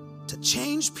to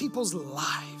change people's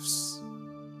lives.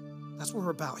 That's what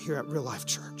we're about here at Real Life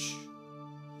Church.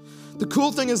 The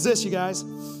cool thing is this, you guys.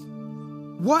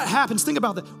 What happens? Think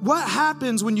about that. What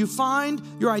happens when you find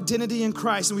your identity in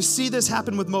Christ? And we see this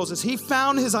happen with Moses. He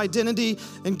found his identity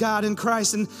in God in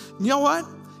Christ. And you know what?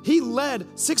 He led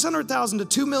 600,000 to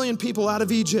 2 million people out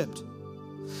of Egypt.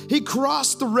 He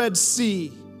crossed the Red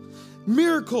Sea.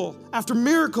 Miracle after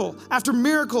miracle after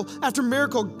miracle after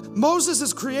miracle. Moses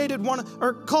is called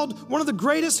one of the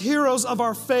greatest heroes of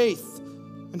our faith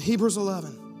in Hebrews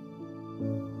 11.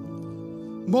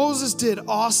 Moses did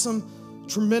awesome,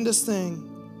 tremendous thing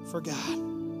for God.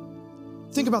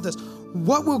 Think about this.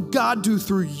 What will God do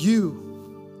through you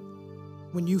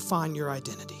when you find your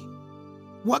identity?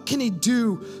 What can he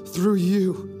do through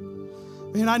you?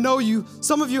 Man, I know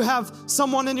some of you have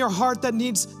someone in your heart that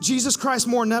needs Jesus Christ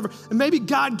more than ever. And maybe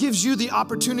God gives you the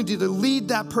opportunity to lead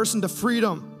that person to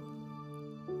freedom.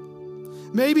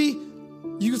 Maybe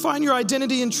you find your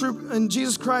identity in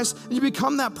Jesus Christ and you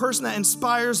become that person that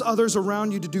inspires others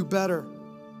around you to do better.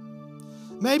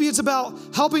 Maybe it's about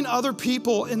helping other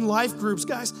people in life groups.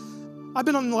 Guys, I've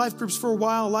been on life groups for a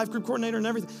while, life group coordinator and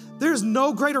everything. There's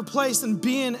no greater place than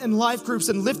being in life groups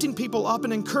and lifting people up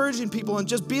and encouraging people and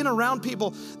just being around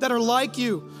people that are like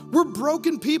you. We're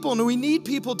broken people and we need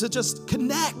people to just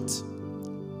connect.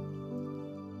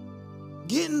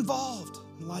 Get involved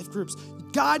in life groups.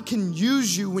 God can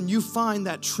use you when you find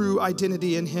that true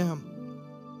identity in him.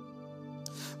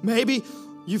 Maybe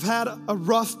you've had a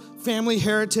rough family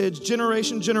heritage,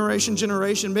 generation.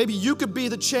 Maybe you could be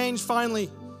the change finally.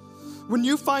 When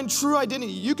you find true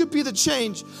identity, you could be the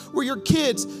change where your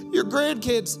kids, your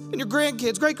grandkids, and your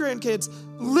grandkids, great-grandkids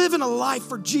live in a life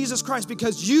for Jesus Christ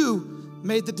because you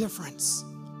made the difference.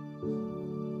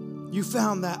 You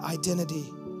found that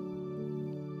identity.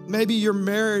 Maybe your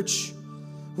marriage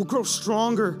will grow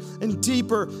stronger and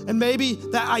deeper, and maybe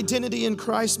that identity in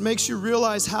Christ makes you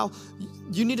realize how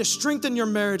you need to strengthen your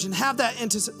marriage and have that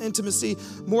intimacy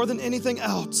more than anything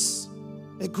else.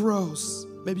 It grows.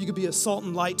 Maybe you could be a salt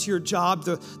and light to your job,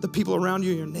 the people around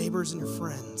you, your neighbors and your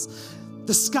friends.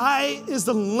 The sky is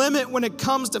the limit when it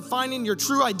comes to finding your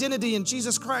true identity in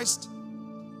Jesus Christ.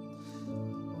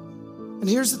 And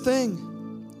here's the thing.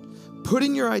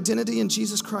 Putting your identity in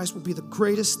Jesus Christ will be the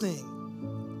greatest thing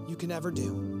you can ever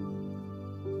do.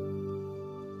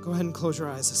 Go ahead and close your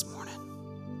eyes this morning.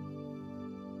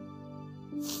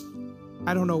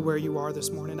 I don't know where you are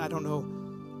this morning. I don't know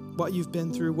what you've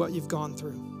been through, what you've gone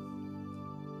through.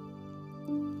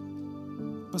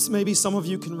 But maybe some of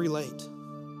you can relate.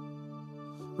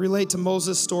 Relate to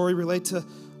Moses' story, relate to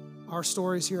our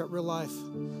stories here at Real Life.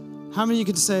 How many of you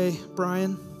can say,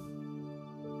 Brian,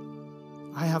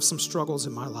 I have some struggles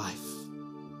in my life?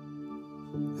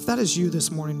 If that is you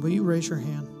this morning, will you raise your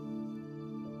hand?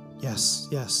 Yes.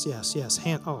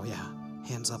 Hand, oh yeah,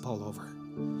 hands up all over.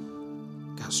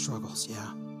 Got struggles,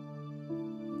 yeah.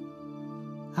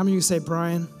 How many of you say,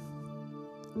 Brian,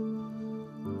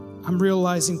 I'm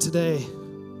realizing today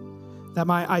that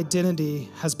my identity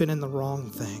has been in the wrong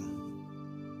thing.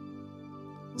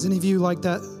 Is any of you like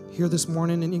that here this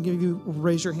morning? And any of you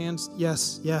raise your hands?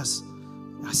 Yes.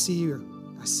 I see you.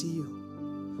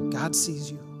 God sees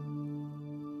you.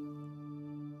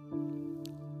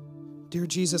 Dear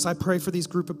Jesus, I pray for these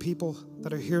group of people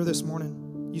that are here this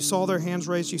morning. You saw their hands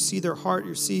raised. You see their heart.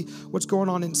 You see what's going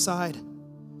on inside.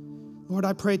 Lord,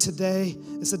 I pray today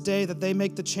is a day that they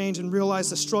make the change and realize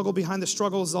the struggle behind the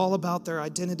struggle is all about their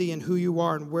identity and who you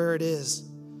are and where it is.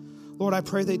 Lord, I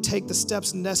pray they take the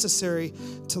steps necessary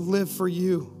to live for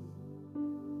you.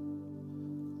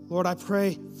 Lord, I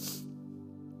pray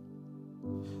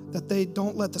that they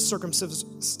don't let the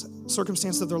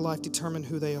circumstances of their life determine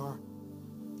who they are.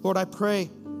 Lord, I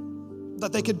pray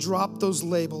that they could drop those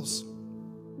labels.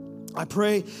 I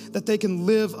pray that they can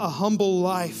live a humble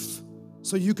life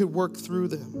so you could work through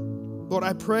them. Lord,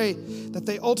 I pray that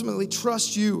they ultimately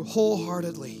trust you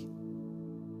wholeheartedly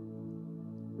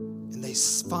and they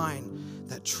find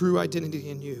that true identity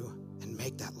in you and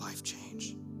make that life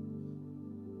change.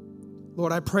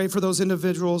 Lord, I pray for those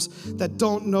individuals that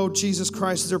don't know Jesus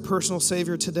Christ as their personal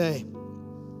Savior today.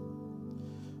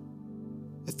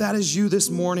 If that is you this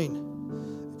morning,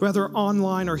 whether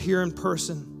online or here in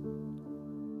person,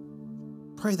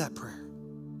 pray that prayer.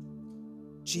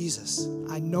 Jesus,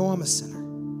 I know I'm a sinner.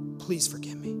 Please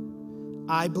forgive me.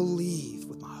 I believe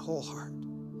with my whole heart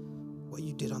what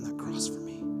you did on that cross for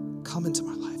me. Come into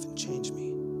my life and change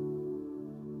me.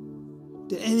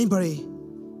 Did anybody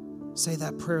say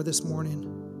that prayer this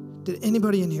morning? Did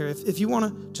anybody in here, if you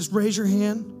want to just raise your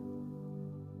hand?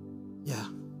 Yeah.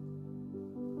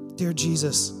 Dear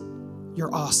Jesus,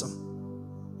 you're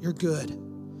awesome. You're good.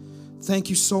 Thank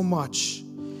you so much.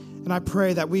 And I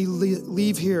pray that we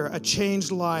leave here a changed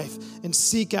life and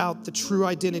seek out the true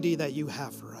identity that you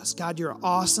have for us. God, you're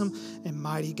awesome and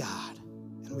mighty God,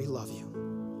 and we love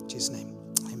you. In Jesus' name,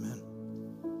 amen.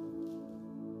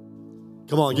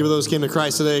 Come on, give those came to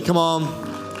Christ today. Come on.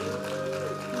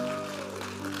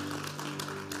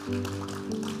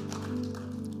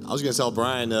 I was going to tell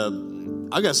Brian,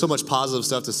 I've got so much positive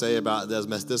stuff to say about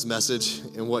this message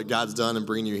and what God's done in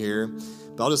bringing you here.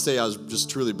 But I'll just say I was just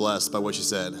truly blessed by what you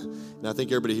said. And I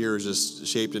think everybody here is just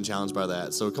shaped and challenged by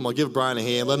that. So come on, give Brian a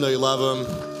hand. Let him know you love him.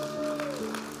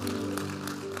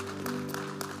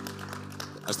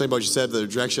 I was thinking about what you said, the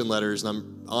rejection letters, and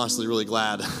I'm honestly really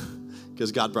glad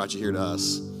because God brought you here to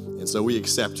us. And so we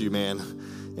accept you, man,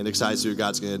 and excited to see what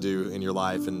God's going to do in your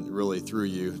life and really through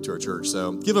you to our church.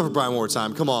 So give it up for Brian one more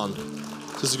time. Come on.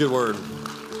 Just a good word.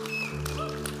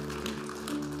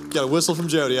 Got a whistle from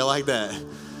Jody. I like that.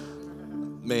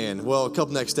 Man, well, a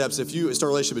couple next steps. If you start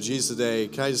a relationship with Jesus today,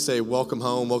 can I just say welcome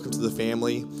home, welcome to the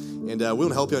family. And we want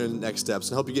to help you on your next steps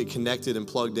and help you get connected and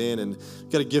plugged in. And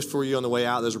got a gift for you on the way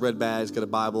out. There's a red badge, got a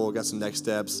Bible, got some next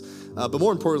steps. But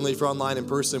more importantly, if you're online in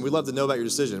person, we'd love to know about your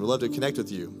decision. We'd love to connect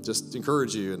with you, just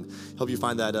encourage you and help you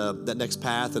find that next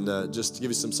path and just give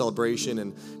you some celebration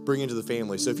and bring you into the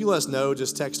family. So if you let us know,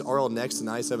 just text RL next to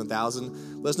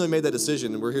 97000. Let us know you made that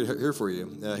decision, and we're here for you.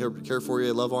 Here to care for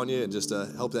you, love on you, and just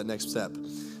help that next step.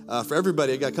 For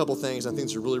everybody, I got a couple things I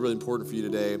think are really, really important for you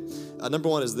today. Number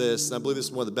one is this, and I believe this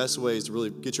is one of the best ways to really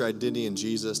get your identity in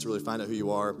Jesus, to really find out who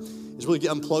you are, is really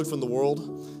get unplugged from the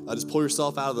world. Just pull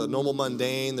yourself out of the normal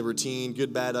mundane, the routine,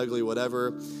 good, bad, ugly,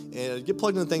 whatever, and get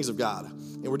plugged into the things of God.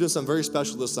 And we're doing something very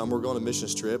special this summer. We're going on a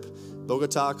missions trip,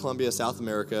 Bogota, Colombia, South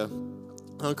America.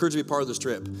 I encourage you to be part of this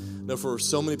trip. I know for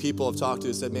so many people I've talked to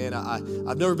have said, man,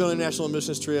 I've never been on an international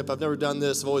missions trip. I've never done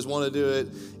this. I've always wanted to do it.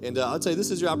 And I'll tell you,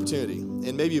 this is your opportunity.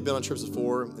 And maybe you've been on trips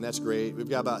before, and that's great. We've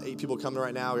got about 8 people coming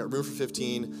right now. We've got room for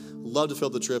 15. Love to fill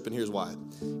up the trip, and here's why.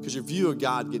 Because your view of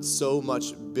God gets so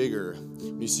much bigger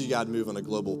when you see God move on a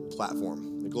global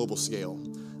platform, a global scale.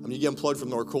 I mean, you get unplugged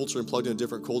from our culture and plugged in a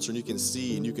different culture, and you can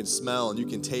see, and you can smell, and you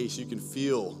can taste, you can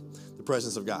feel the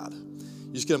presence of God.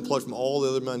 You just get unplugged from all the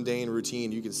other mundane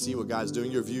routine. You can see what God's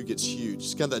doing. Your view gets huge.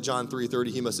 It's kind of that John 3:30,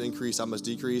 he must increase, I must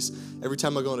decrease. Every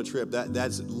time I go on a trip,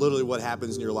 that's literally what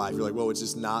happens in your life. You're like, whoa, it's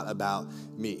just not about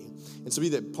me. And so be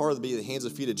that part of the hands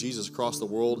and feet of Jesus across the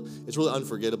world. It's really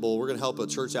unforgettable. We're going to help a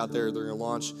church out there. They're going to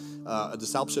launch a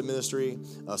discipleship ministry,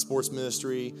 a sports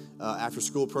ministry, after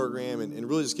school program, and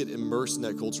really just get immersed in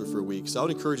that culture for a week. So I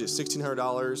would encourage you,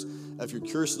 $1,600. If you're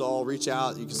curious at all, reach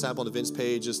out. You can sign up on the events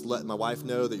page. Just let my wife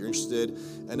know that you're interested.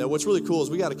 And what's really cool is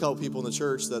we got a couple people in the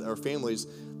church that are families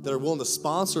that are willing to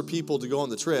sponsor people to go on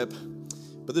the trip,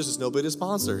 but there's just nobody to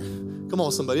sponsor. Come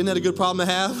on, somebody. Isn't that a good problem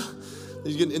to have?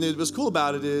 And what's cool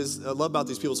about it is, I love about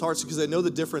these people's hearts, because they know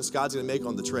the difference God's going to make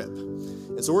on the trip.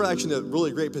 And so we're actually in a really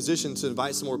great position to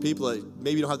invite some more people that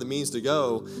maybe don't have the means to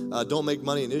go, don't make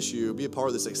money an issue, be a part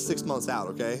of this like 6 months out,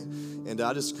 okay? And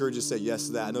I just encourage you to say yes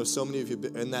to that. I know so many of you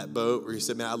have been in that boat where you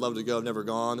said, man, I'd love to go, I've never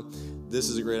gone. this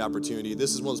is a great opportunity.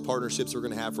 This is one of those partnerships we're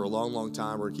going to have for a long, long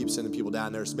time. We're going to keep sending people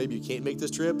down there. So maybe you can't make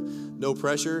this trip, no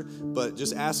pressure, but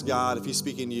just ask God if he's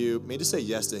speaking to you. Maybe just say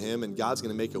yes to him, and God's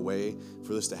going to make a way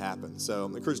for this to happen. So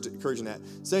I'm encouraging that.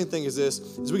 Second thing is this,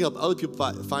 is we can help other people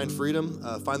find freedom,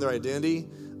 find their identity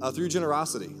through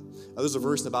generosity. There's a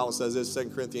verse in the Bible that says this,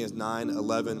 2 Corinthians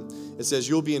 9:11. It says,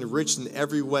 you'll be enriched in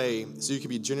every way so you can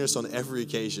be generous on every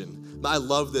occasion. I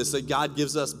love this, that God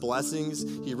gives us blessings.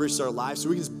 He enriches our lives so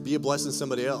we can just be a blessing to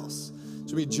somebody else.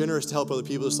 So be generous to help other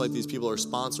people, just like these people are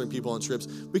sponsoring people on trips.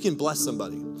 We can bless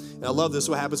somebody. And I love this.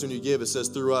 What happens when you give? It says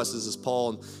through us, this is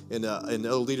Paul and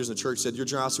other leaders in the church said, your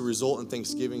generosity will result in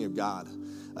thanksgiving of God.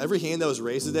 Every hand that was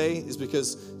raised today is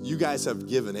because you guys have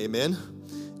given. Amen.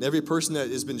 And every person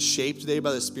that has been shaped today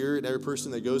by the Spirit, and every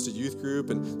person that goes to youth group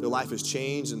and their life has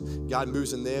changed and God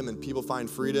moves in them and people find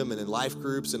freedom and in life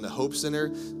groups and the Hope Center,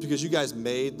 because you guys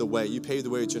made the way. You paved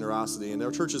the way with generosity. And our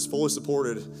church is fully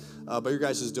supported by your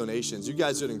guys' donations. You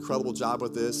guys did an incredible job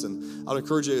with this. And I would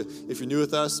encourage you, if you're new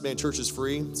with us, man, church is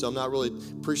free. So I'm not really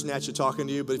preaching at you, talking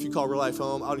to you. But if you call Real Life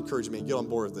home, I would encourage you, man, get on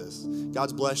board with this.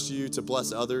 God's blessed you to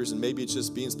bless others. And maybe it's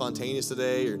just being spontaneous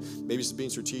today, or maybe it's being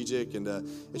strategic. And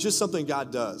it's just something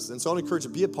God does. And so I want to encourage you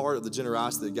to be a part of the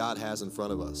generosity that God has in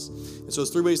front of us. And so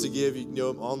there's 3 ways to give. You can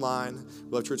go online,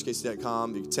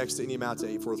 realifechurchkc.com. You can text any amount to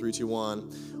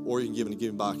 84321, or you can give in the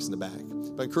giving box in the back.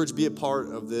 But I encourage you to be a part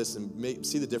of this and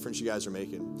see the difference you guys are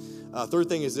making. Third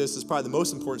thing is this is probably the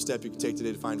most important step you can take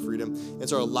today to find freedom.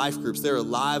 It's our life groups. They're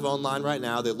live online right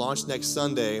now. They launch next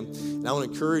Sunday. And I want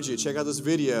to encourage you to check out this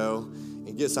video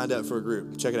and get signed up for a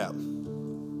group. Check it out.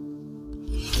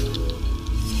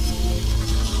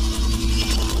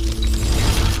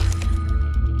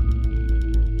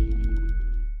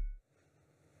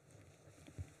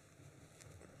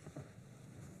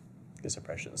 Guess I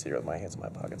probably shouldn't sit here with my hands in my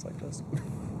pockets like this.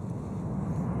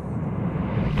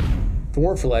 If it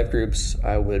weren't for life groups,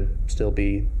 I would still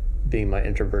be being my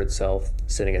introverted self,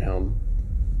 sitting at home,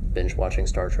 binge watching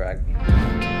Star Trek.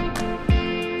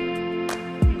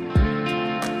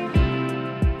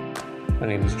 My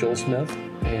name is Joel Smith,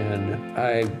 and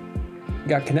I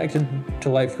got connected to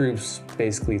life groups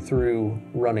basically through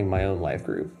running my own life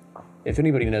group. If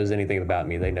anybody knows anything about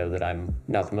me, they know that I'm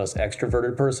not the most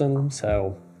extroverted person,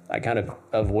 so I kind of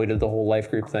avoided the whole life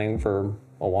group thing for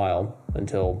a while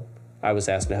until I was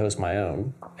asked to host my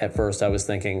own. At first, I was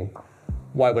thinking,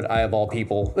 why would I, of all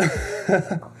people,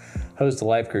 host a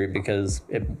life group? Because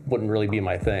it wouldn't really be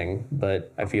my thing.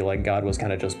 But I feel like God was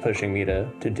kind of just pushing me to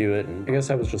do it. And I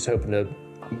guess I was just hoping to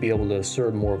be able to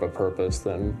serve more of a purpose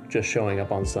than just showing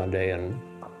up on Sunday and,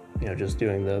 just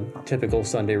doing the typical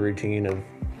Sunday routine of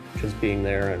just being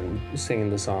there and singing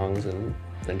the songs and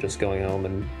then just going home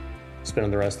and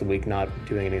spending the rest of the week not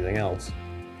doing anything else.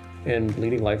 And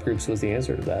leading life groups was the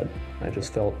answer to that. I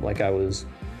just felt like I was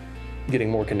getting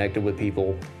more connected with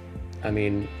people. I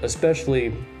mean,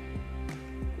 especially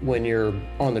when you're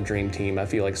on the dream team, I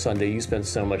feel like Sunday you spend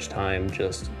so much time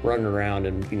just running around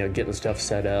and, getting stuff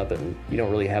set up, and you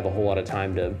don't really have a whole lot of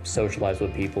time to socialize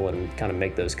with people and kind of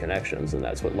make those connections. And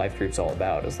that's what life group's all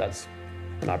about, is that's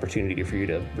an opportunity for you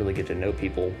to really get to know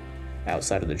people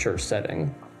outside of the church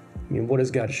setting. I mean, what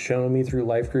has God shown me through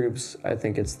life groups? I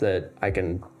think it's that I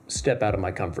can step out of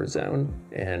my comfort zone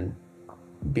and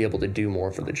be able to do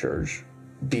more for the church,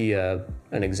 be an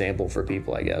example for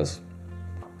people, I guess,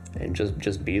 and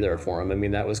just be there for them. I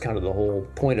mean, that was kind of the whole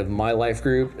point of my life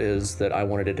group, is that I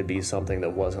wanted it to be something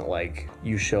that wasn't like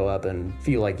you show up and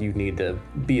feel like you need to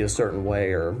be a certain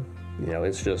way, or,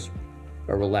 it's just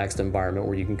a relaxed environment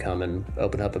where you can come and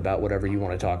open up about whatever you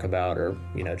want to talk about, or,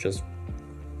 just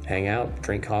hang out,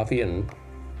 drink coffee, and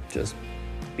just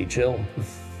be chill.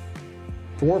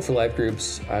 If it weren't for life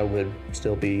groups, I would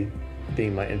still be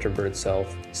being my introverted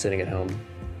self, sitting at home,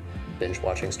 binge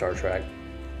watching Star Trek.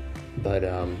 But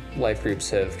life groups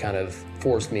have kind of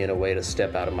forced me in a way to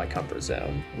step out of my comfort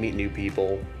zone, meet new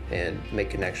people, and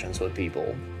make connections with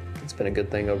people. It's been a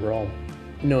good thing overall.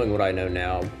 Knowing what I know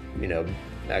now,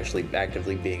 actually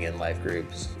actively being in life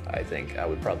groups, I think I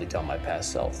would probably tell my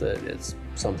past self that it's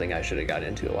something I should have got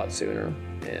into a lot sooner,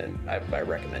 and I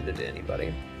recommend it to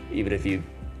anybody. Even if you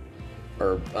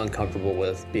are uncomfortable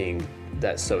with being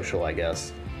that social, I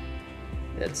guess,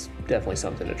 it's definitely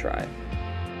something to try.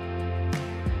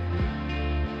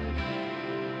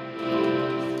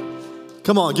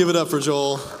 Come on, give it up for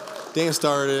Joel. Dan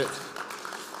started it.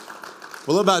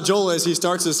 What I love about Joel is he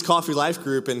starts this coffee life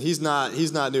group, and he's not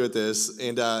new at this.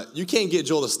 And you can't get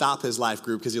Joel to stop his life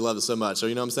group because he loves it so much. So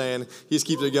you know what I'm saying? He just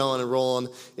keeps it going and rolling.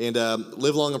 And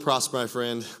live long and prosper, my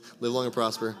friend. Live long and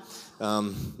prosper.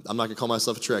 I'm not going to call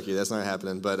myself a Trekkie. That's not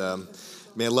happening. But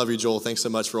Man, love you, Joel. Thanks so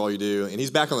much for all you do. And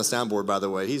he's back on the soundboard, by the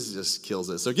way. He just kills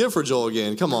it. So give it for Joel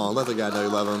again. Come on, let the guy know you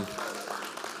love him.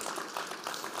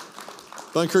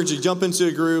 But I encourage you to jump into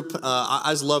a group. I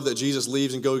just love that Jesus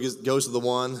leaves and goes to the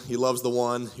one. He loves the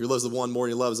one. He loves the one more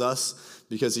than he loves us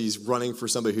because he's running for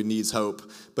somebody who needs hope.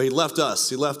 But he left us.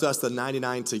 He left us, the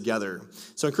 99, together.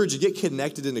 So I encourage you to get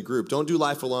connected in a group. Don't do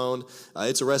life alone.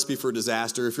 It's a recipe for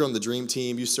disaster. If you're on the dream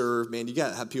team, you serve, man, you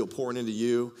got to have people pouring into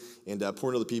you and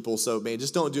pouring into other people. So, man,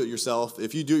 just don't do it yourself.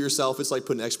 If you do it yourself, it's like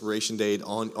putting an expiration date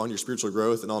on your spiritual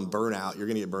growth and on burnout. You're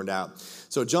going to get burned out.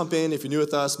 So jump in. If you're new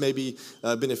with us, maybe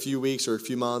been a few weeks or a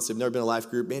few months, you've never been in a life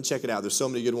group, man, check it out. There's so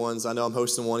many good ones. I know I'm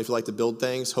hosting one. If you like to build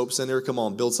things, Hope Center, come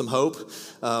on, build some hope.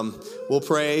 We'll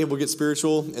pray, we'll get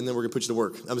spiritual, and then we're going to put you to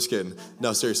work. I'm just kidding.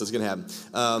 No, seriously, it's going to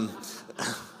happen.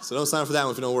 So don't sign up for that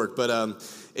one if it don't work. But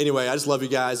anyway, I just love you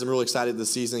guys. I'm really excited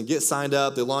this season. Get signed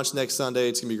up. They launch next Sunday.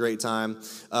 It's going to be a great time.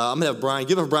 I'm going to have Brian.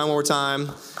 Give it for Brian one more time.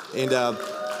 And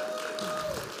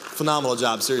phenomenal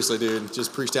job. Seriously, dude.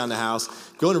 Just preach down the house.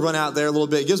 Going to run out there a little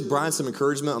bit. Gives Brian some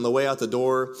encouragement on the way out the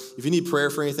door. If you need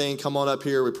prayer for anything, come on up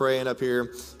here. We're praying up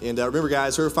here. And remember,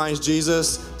 guys, whoever finds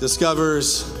Jesus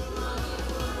discovers.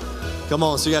 Come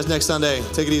on. See you guys next Sunday.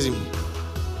 Take it easy.